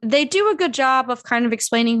they do a good job of kind of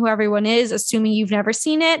explaining who everyone is, assuming you've never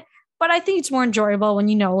seen it. But I think it's more enjoyable when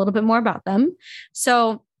you know a little bit more about them.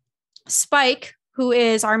 So Spike, who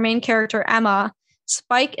is our main character, Emma,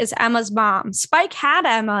 Spike is Emma's mom. Spike had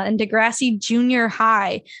Emma in Degrassi Junior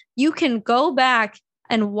High. You can go back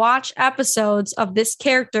and watch episodes of this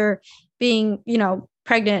character being,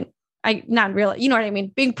 pregnant. Not really, you know what I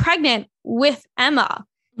mean? Being pregnant with Emma.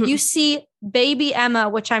 Mm-hmm. You see baby Emma,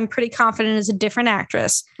 which I'm pretty confident is a different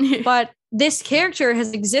actress, but this character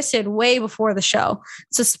has existed way before the show.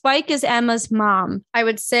 So Spike is Emma's mom. I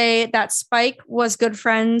would say that Spike was good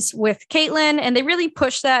friends with Caitlin, and they really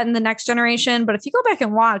pushed that in The Next Generation. But if you go back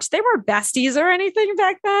and watch, they were besties or anything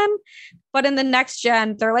back then. But in The Next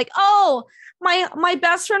Gen, they're like, oh, my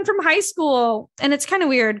best friend from high school. And it's kind of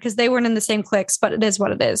weird because they weren't in the same cliques, but it is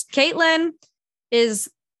what it is. Caitlin is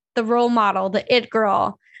the role model, the it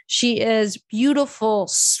girl. She is beautiful,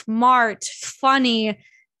 smart, funny,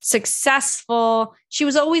 successful. She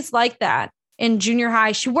was always like that in junior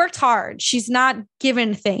high. She worked hard. She's not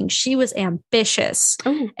given things. She was ambitious.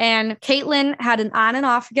 Ooh. And Caitlin had an on and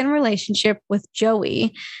off again relationship with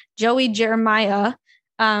Joey Jeremiah.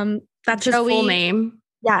 That's his full name.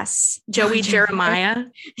 Yes. Joey Jeremiah.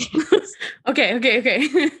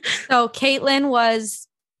 Okay. So Caitlin was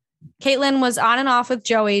Caitlin was on and off with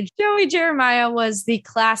Joey. Joey Jeremiah was the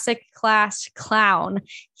classic class clown.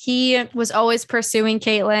 He was always pursuing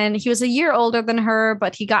Caitlin. He was a year older than her,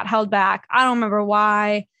 but he got held back. I don't remember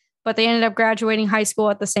why, but they ended up graduating high school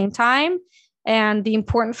at the same time. And the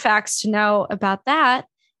important facts to know about that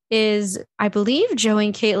is I believe Joey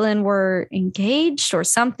and Caitlin were engaged or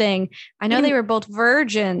something. I know they were both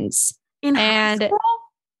virgins high school?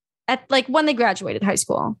 At like when they graduated high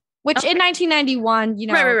school, which in 1991,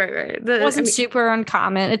 right. Wasn't super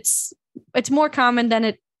uncommon. It's more common than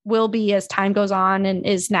it will be as time goes on and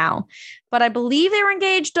is now. But I believe they were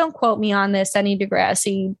engaged. Don't quote me on this, any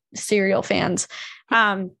Degrassi serial fans.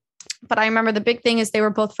 But I remember the big thing is they were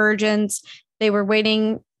both virgins. They were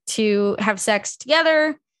waiting to have sex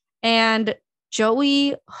together. And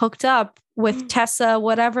Joey hooked up with Tessa,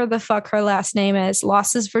 whatever the fuck her last name is,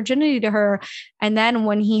 lost his virginity to her. And then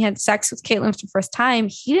when he had sex with Caitlin for the first time,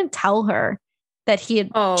 he didn't tell her that he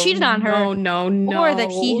had cheated on her. No. Or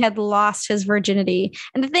that he had lost his virginity.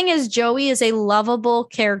 And the thing is, Joey is a lovable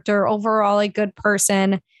character, overall a good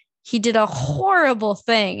person. He did a horrible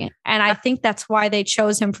thing. And I think that's why they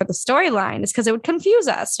chose him for the storyline, is because it would confuse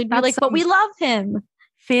us. We'd be like, but we love him.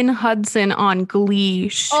 Finn Hudson on Glee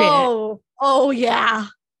shit. Oh, yeah.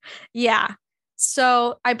 Yeah.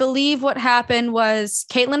 So I believe what happened was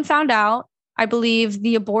Caitlin found out. I believe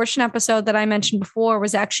the abortion episode that I mentioned before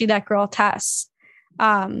was actually that girl, Tess.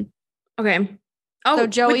 Okay. Oh, so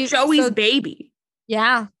Joey's baby.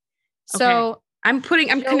 Yeah. So okay. I'm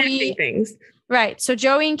connecting things. Right. So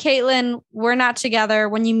Joey and Caitlin were not together.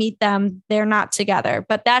 When you meet them, they're not together,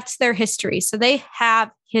 but that's their history. So they have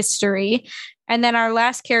history. And then our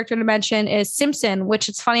last character to mention is Simpson, which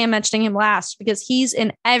it's funny I'm mentioning him last because he's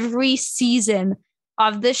in every season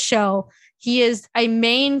of this show. He is a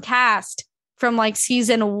main cast from like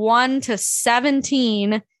season 1 to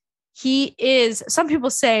 17. He is, some people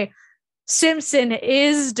say Simpson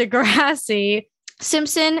is Degrassi.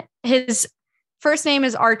 Simpson, his first name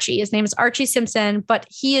is Archie. His name is Archie Simpson, but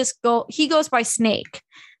he goes by Snake.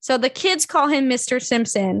 So the kids call him Mr.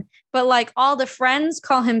 Simpson, but like all the friends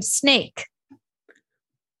call him Snake.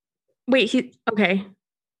 Wait, okay.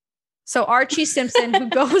 So Archie Simpson, who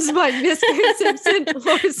goes by Mr. Simpson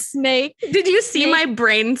or Snake. Did you see my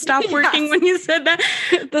brain stop working when you said that?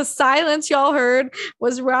 The silence y'all heard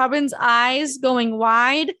was Robyn's eyes going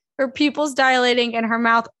wide, her pupils dilating, and her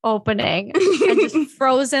mouth opening and just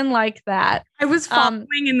frozen like that. I was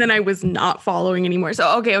following and then I was not following anymore.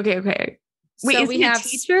 So, okay. Wait, so is he a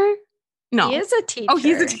teacher? No. He is a teacher. Oh,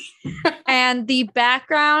 he's a teacher. And the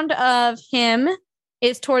background of him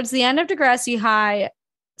is towards the end of Degrassi High.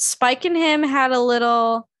 Spike and him had a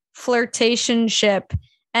little flirtationship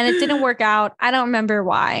and it didn't work out. I don't remember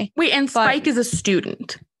why. Wait, and Spike is a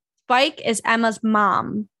student. Spike is Emma's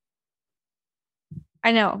mom.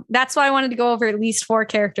 I know. That's why I wanted to go over at least 4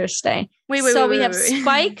 characters today. Wait. We have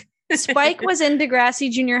Spike. Spike was in Degrassi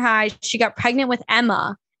Junior High. She got pregnant with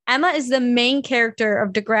Emma. Emma is the main character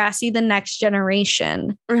of Degrassi, The Next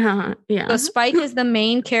Generation. Yeah. So Spike is the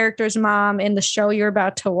main character's mom in the show you're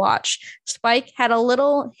about to watch. Spike had a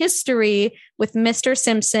little history with Mr.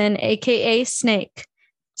 Simpson, aka Snake.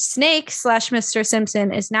 Snake / Mr.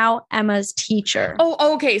 Simpson is now Emma's teacher.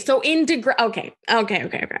 Oh, okay. So in okay.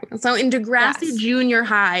 So in Degrassi Junior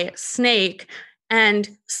High, Snake and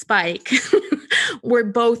Spike were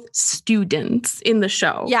both students in the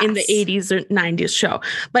show, in the 80s or 90s show.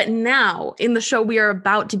 But now in the show we are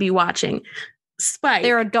about to be watching, Spike.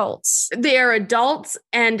 They're adults. They are adults,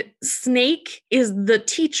 and Snake is the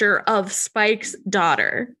teacher of Spike's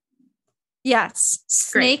daughter. Yes.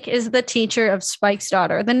 Snake is the teacher of Spike's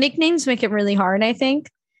daughter. The nicknames make it really hard, I think.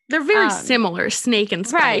 They're very similar, Snake and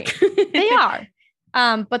Spike. Right. They are.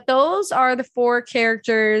 But those are the 4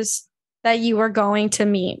 characters that you are going to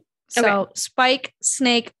meet. So Spike,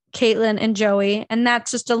 Snake, Caitlin, and Joey. And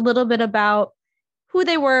that's just a little bit about who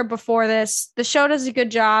they were before this. The show does a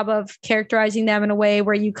good job of characterizing them in a way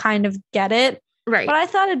where you kind of get it. Right. But I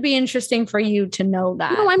thought it'd be interesting for you to know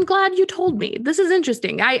that. No, I'm glad you told me. This is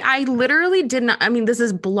interesting. I literally did not. I mean, this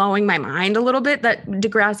is blowing my mind a little bit that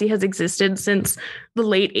Degrassi has existed since the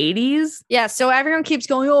late 80s. Yeah. So everyone keeps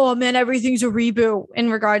going, oh man, everything's a reboot in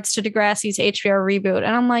regards to Degrassi's HBO reboot.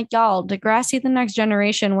 And I'm like, y'all, Degrassi The Next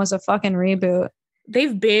Generation was a fucking reboot.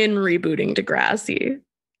 They've been rebooting Degrassi.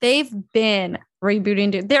 They've been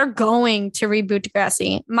rebooting. They're going to reboot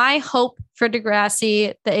Degrassi. My hope for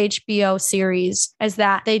Degrassi, the HBO series, is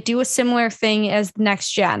that they do a similar thing as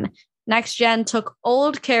Next Gen. Next Gen took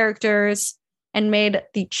old characters and made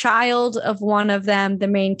the child of one of them the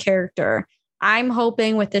main character. I'm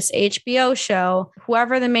hoping with this HBO show,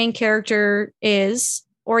 whoever the main character is,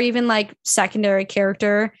 or even like secondary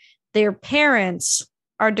character, their parents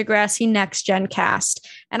are Degrassi Next Gen cast.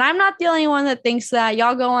 And I'm not the only one that thinks that.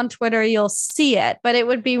 Y'all go on Twitter, you'll see it. But it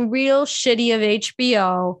would be real shitty of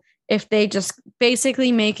HBO if they just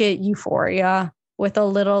basically make it Euphoria with a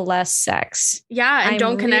little less sex. Yeah, and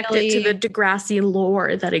don't connect it to the Degrassi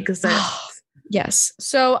lore that exists. Yes.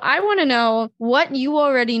 So I want to know what you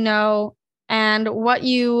already know and what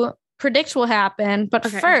you predict will happen. But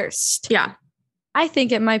first, I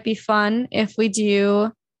think it might be fun if we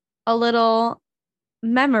do a little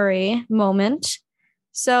memory moment.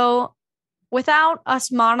 So without us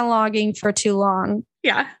monologuing for too long,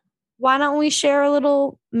 why don't we share a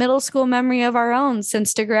little middle school memory of our own,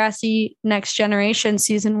 since Degrassi Next Generation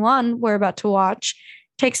season 1 we're about to watch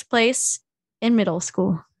takes place in middle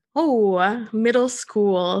school. Oh, middle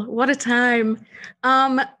school. What a time.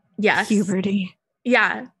 Yes. Puberty.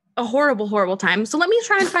 Yeah. A horrible, horrible time. So let me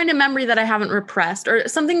try and find a memory that I haven't repressed, or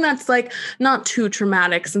something that's like not too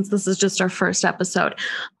traumatic, since this is just our first episode.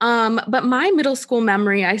 But my middle school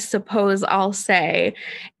memory, I suppose I'll say,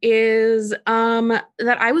 is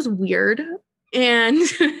that I was weird. And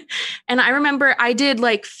I remember I did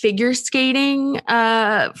like figure skating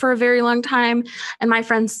for a very long time. And my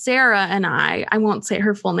friend Sarah and I won't say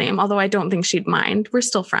her full name, although I don't think she'd mind. We're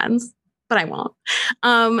still friends, but I won't.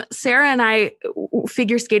 Sarah and I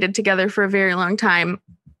figure skated together for a very long time.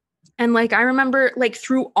 And like, I remember like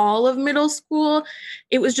through all of middle school,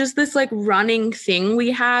 it was just this like running thing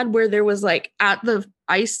we had where there was like at the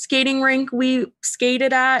ice skating rink we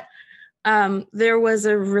skated at, there was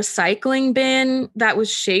a recycling bin that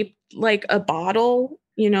was shaped like a bottle,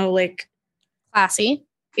 you know, like classy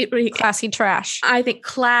trash. I think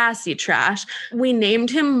classy trash. We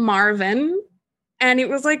named him Marvin. And it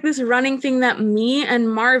was like this running thing that me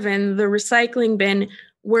and Marvin, the recycling bin,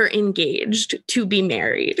 were engaged to be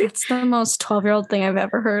married. It's the most 12-year-old thing I've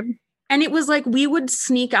ever heard. And it was like we would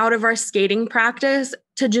sneak out of our skating practice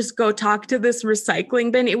to just go talk to this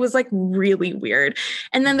recycling bin. It was like really weird.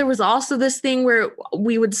 And then there was also this thing where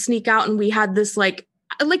we would sneak out and we had this like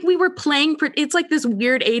we were playing. It's like this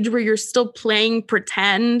weird age where you're still playing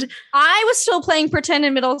pretend. I was still playing pretend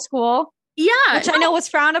in middle school. Yeah. Which I know was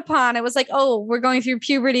frowned upon. It was like, oh, we're going through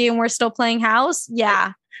puberty and we're still playing house.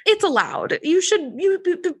 Yeah. It's allowed. You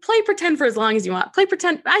play pretend for as long as you want. Play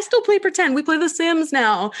pretend. I still play pretend. We play The Sims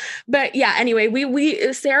now. But yeah, anyway,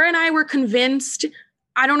 we Sarah and I were convinced,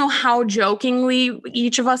 I don't know how jokingly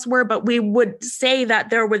each of us were, but we would say that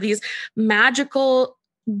there were these magical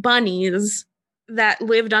bunnies that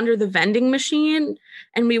lived under the vending machine,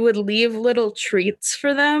 and we would leave little treats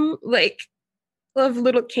for them, like of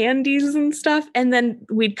little candies and stuff. And then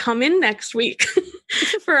we'd come in next week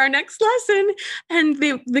for our next lesson, and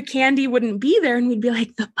the candy wouldn't be there. And we'd be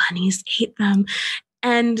like, the bunnies ate them.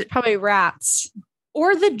 And probably rats.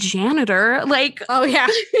 Or the janitor, like, oh yeah,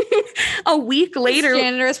 a week later, the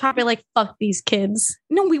janitor is probably like, fuck these kids.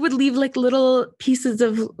 No, we would leave like little pieces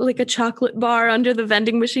of like a chocolate bar under the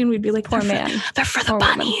vending machine. We'd be like, poor man, they're for the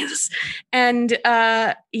bunnies. And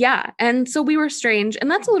yeah. And so we were strange. And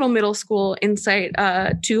that's a little middle school insight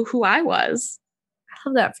to who I was. I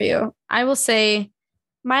love that for you. I will say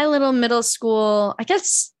my little middle school, I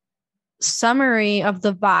guess, summary of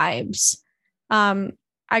the vibes.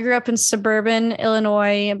 I grew up in suburban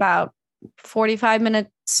Illinois, about 45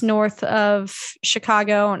 minutes north of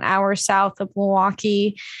Chicago, an hour south of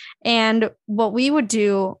Milwaukee. And what we would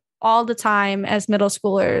do all the time as middle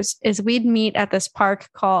schoolers is we'd meet at this park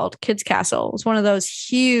called Kids Castle. It was one of those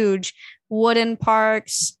huge wooden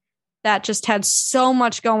parks that just had so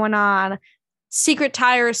much going on. Secret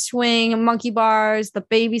tire swing, monkey bars, the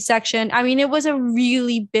baby section. I mean, it was a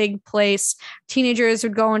really big place. Teenagers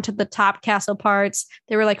would go into the top castle parts.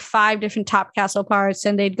 There were like 5 different top castle parts,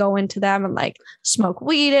 and they'd go into them and like smoke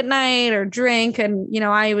weed at night or drink. And, you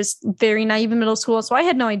know, I was very naive in middle school, so I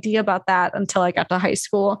had no idea about that until I got to high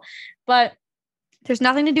school. But there's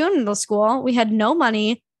nothing to do in middle school. We had no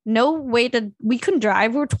money, no way to, we couldn't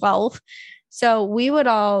drive. We were 12. So we would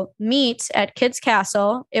all meet at Kids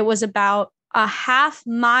Castle. It was about a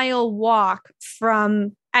half-mile walk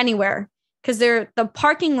from anywhere, because the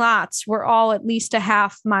parking lots were all at least a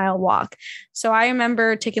half-mile walk. So I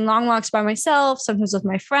remember taking long walks by myself, sometimes with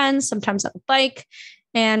my friends, sometimes on a bike,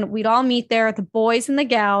 and we'd all meet there, the boys and the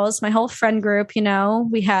gals, my whole friend group, you know,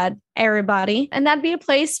 we had everybody. And that'd be a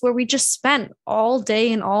place where we just spent all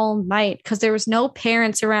day and all night, because there was no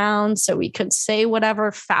parents around, so we could say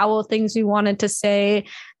whatever foul things we wanted to say.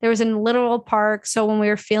 There was a literal park, so when we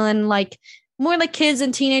were feeling like more like kids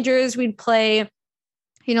and teenagers, we'd play,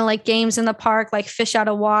 you know, like games in the park, like fish out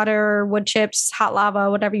of water, wood chips, hot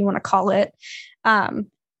lava, whatever you want to call it. And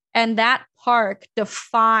that park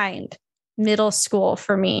defined middle school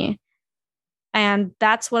for me. And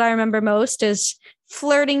that's what I remember most is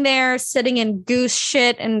flirting there, sitting in goose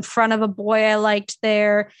shit in front of a boy I liked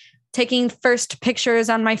there, taking first pictures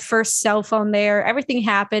on my first cell phone there. Everything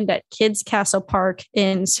happened at Kids Castle Park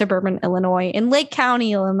in suburban Illinois, in Lake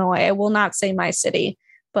County, Illinois. I will not say my city,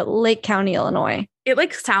 but Lake County, Illinois. It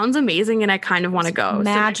like sounds amazing and I kind of want to go.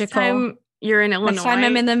 Magical. So next time you're in Illinois. Next time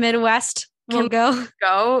I'm in the Midwest, we'll go.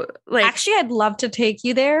 Like, actually, I'd love to take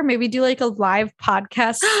you there. Maybe do like a live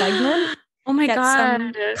podcast segment. Oh my God.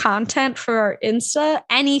 Some content for our Insta.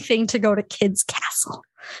 Anything to go to Kids Castle.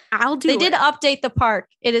 They did update the park.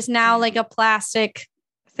 It is now like a plastic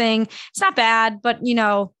thing. It's not bad, but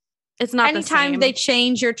it's not anytime they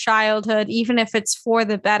change your childhood, even if it's for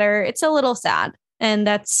the better, it's a little sad. And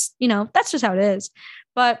that's just how it is.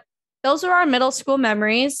 But those are our middle school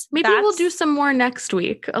memories. Maybe we'll do some more next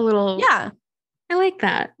week. A little. Yeah. I like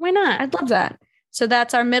that. Why not? I'd love that. So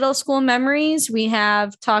that's our middle school memories. We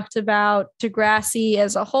have talked about Degrassi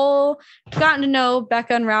as a whole, gotten to know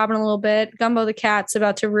Becca and Robyn a little bit. Gumbo the cat's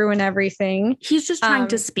about to ruin everything. He's just trying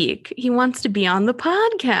to speak. He wants to be on the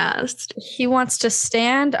podcast. He wants to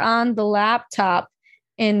stand on the laptop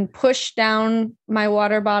and push down my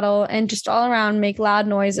water bottle and just all around make loud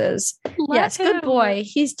noises. Yes, good boy.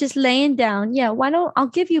 He's just laying down. Yeah, I'll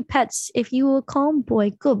give you pets if you will calm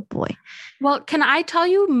boy. Good boy. Well, can I tell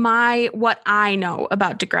you what I know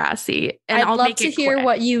about Degrassi? And I'd love to hear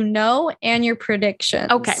what you know and your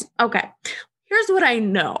predictions. Okay. Here's what I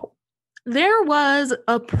know. There was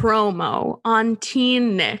a promo on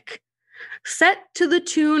Teen Nick set to the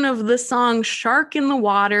tune of the song Shark in the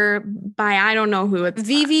Water by I don't know who it's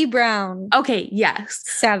Vivi Brown. Okay, yes.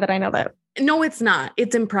 Sad that I know that. No, it's not.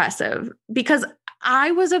 It's impressive because I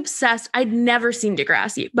was obsessed. I'd never seen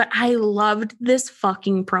Degrassi, but I loved this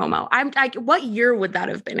fucking promo. What year would that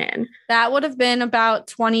have been in? That would have been about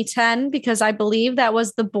 2010 because I believe that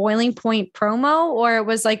was the Boiling Point promo, or it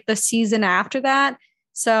was like the season after that.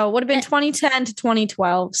 So it would have been 2010 to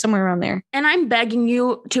 2012, somewhere around there. And I'm begging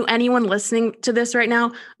you, to anyone listening to this right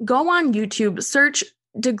now, go on YouTube, search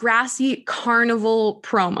Degrassi Carnival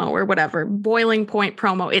promo or whatever, Boiling Point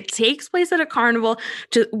promo. It takes place at a carnival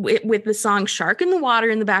with the song Shark in the Water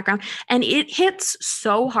in the background. And it hits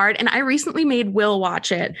so hard. And I recently made Will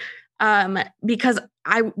watch it because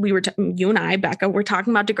you and I, Becca, were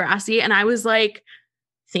talking about Degrassi. And I was like,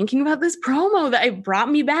 thinking about this promo that brought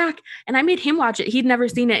me back, and I made him watch it. He'd never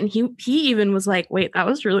seen it, and he even was like, "Wait, that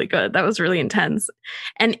was really good. That was really intense."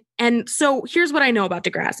 And so here's what I know about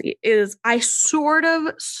Degrassi is I sort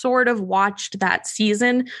of watched that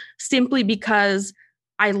season simply because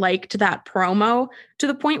I liked that promo to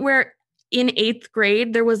the point where in 8th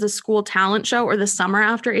grade there was a school talent show, or the summer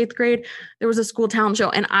after 8th grade there was a school talent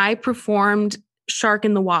show, and I performed "Shark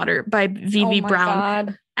in the Water" by Vivi Brown.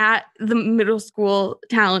 God. At the middle school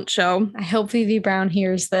talent show. I hope Vivi Brown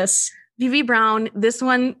hears this. Vivi Brown, this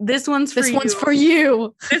one's for you. This one's for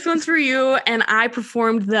you. This one's for you. And I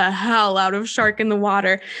performed the hell out of Shark in the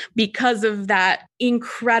Water because of that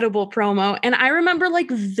incredible promo. And I remember like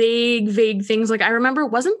vague things. Like I remember,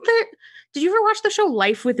 did you ever watch the show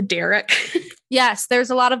Life with Derek? Yes, there's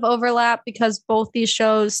a lot of overlap because both these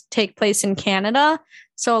shows take place in Canada.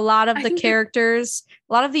 So a lot of the characters,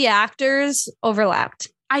 a lot of the actors overlapped.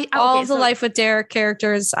 All of the Life with Derek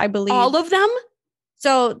characters, I believe. All of them?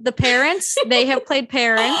 So the parents, they have played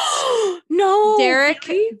parents. No.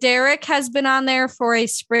 Derek has been on there for a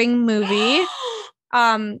spring movie.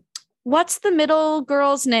 What's the middle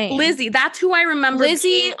girl's name? Lizzie. That's who I remember.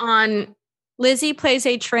 Lizzie plays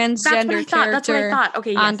a transgender character. That's what I thought.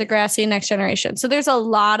 Okay, yes. On Degrassi Next Generation. So there's a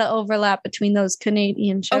lot of overlap between those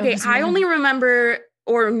Canadian shows. Okay, I only remember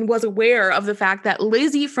or was aware of the fact that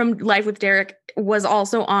Lizzie from Life with Derek was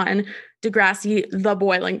also on Degrassi The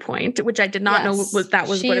Boiling Point, which I did not know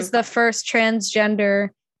was. She's the first transgender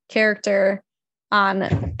character on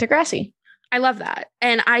Degrassi. I love that.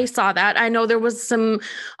 And I saw that. I know there was some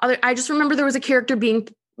other, I just remember there was a character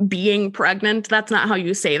being pregnant. That's not how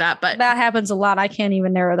you say that, but that happens a lot. I can't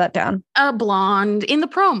even narrow that down. A blonde in the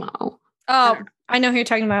promo. Oh, I know who you're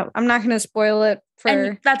talking about. I'm not going to spoil it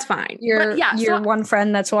for that's fine. Your one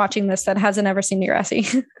friend that's watching this that hasn't ever seen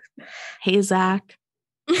Degrassi. Hey, Zach.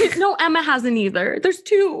 No, Emma hasn't either. There's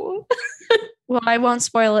 2. Well, I won't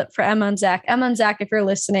spoil it for Emma and Zach. Emma and Zach, if you're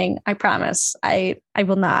listening, I promise I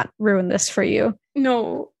will not ruin this for you.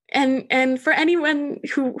 No. And for anyone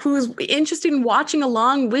who's interested in watching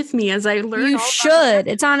along with me as I learn, you should.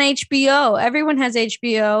 It's on HBO. Everyone has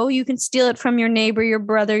HBO. You can steal it from your neighbor, your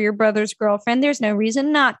brother, your brother's girlfriend. There's no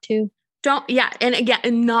reason not to. And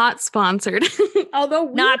again, not sponsored. Although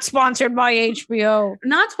not sponsored by HBO.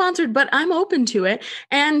 Not sponsored, but I'm open to it.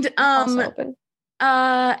 And also open.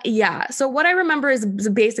 Yeah. So what I remember is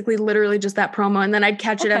basically literally just that promo, and then I'd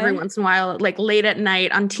catch it every once in a while, like late at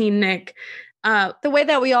night on Teen Nick. The way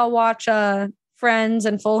that we all watch Friends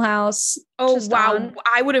and Full House. Oh, wow.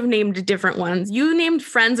 I would have named different ones. You named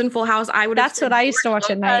Friends and Full House. I would have. That's what I used to watch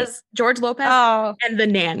at night. George Lopez and The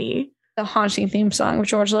Nanny. The haunting theme song of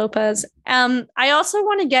George Lopez. I also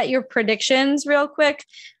want to get your predictions real quick,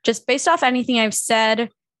 just based off anything I've said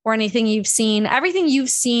or anything you've seen. Everything you've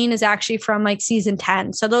seen is actually from like season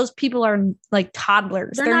 10. So those people are like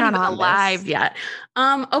toddlers. They're not even alive yet.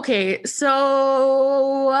 Okay.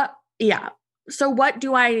 So yeah. So what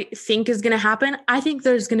do I think is going to happen? I think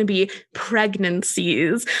there's going to be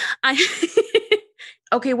pregnancies.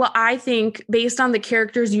 Okay. Well, I think based on the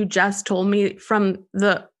characters you just told me from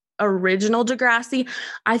the original Degrassi,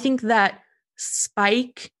 I think that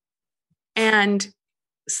Spike and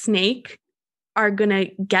Snake are going to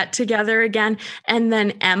get together again. And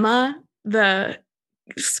then Emma, the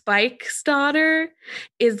Spike's daughter,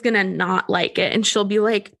 is going to not like it. And she'll be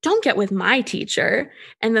like, don't get with my teacher.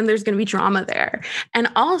 And then there's going to be drama there. And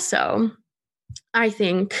also, I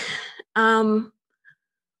think there's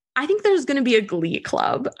going to be a Glee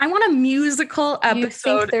club. I want a musical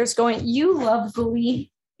episode. You love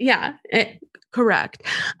Glee. Yeah, correct.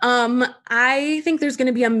 I think there's going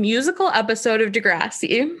to be a musical episode of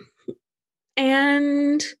Degrassi.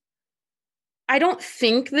 And I don't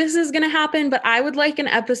think this is going to happen, but I would like an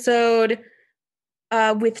episode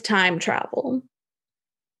with time travel.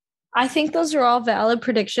 I think those are all valid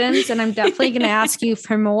predictions, and I'm definitely going to ask you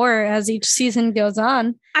for more as each season goes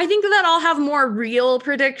on. I think that I'll have more real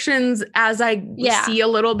predictions as I see a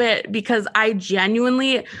little bit, because I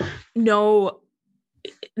genuinely know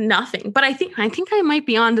nothing. But I think I might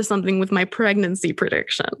be onto something with my pregnancy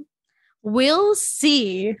prediction. We'll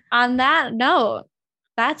see. On that note,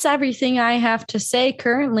 that's everything I have to say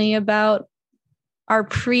currently about our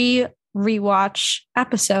pre-rewatch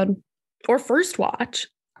episode. Or first watch.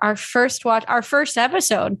 Our first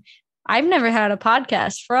episode. I've never had a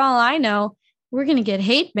podcast. For all I know, we're going to get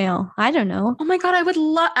hate mail. I don't know. Oh my God,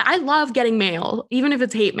 I love getting mail, even if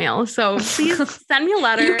it's hate mail. So please send me a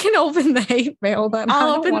letter. You can open the hate mail then.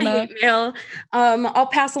 I'll open the hate mail. I'll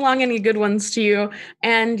pass along any good ones to you.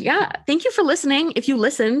 And yeah, thank you for listening. If you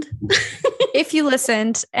listened.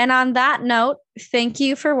 And on that note, thank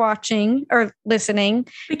you for watching or listening.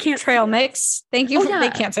 They can't Trail Mix. Thank you. They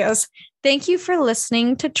can't say us. Thank you for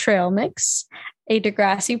listening to Trail Mix, a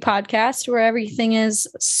Degrassi podcast where everything is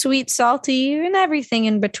sweet, salty, and everything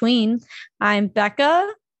in between. I'm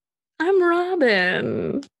Becca. I'm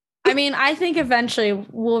Robyn. I mean, I think eventually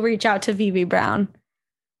we'll reach out to Vivi Brown.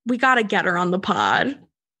 We got to get her on the pod.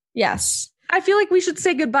 Yes. I feel like we should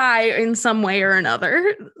say goodbye in some way or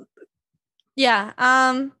another. Yeah.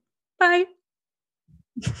 Bye.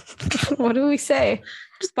 What do we say?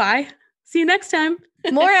 Just bye. See you next time.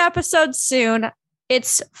 More episodes soon.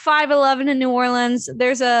 It's 5/11 in New Orleans.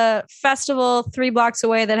 There's a festival 3 blocks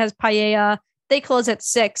away that has paella. They close at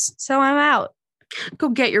 6, so I'm out. Go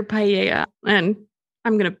get your paella, and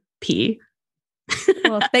I'm going to pee.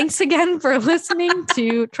 Well, thanks again for listening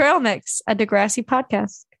to Trail Mix, a Degrassi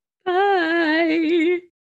podcast. Bye.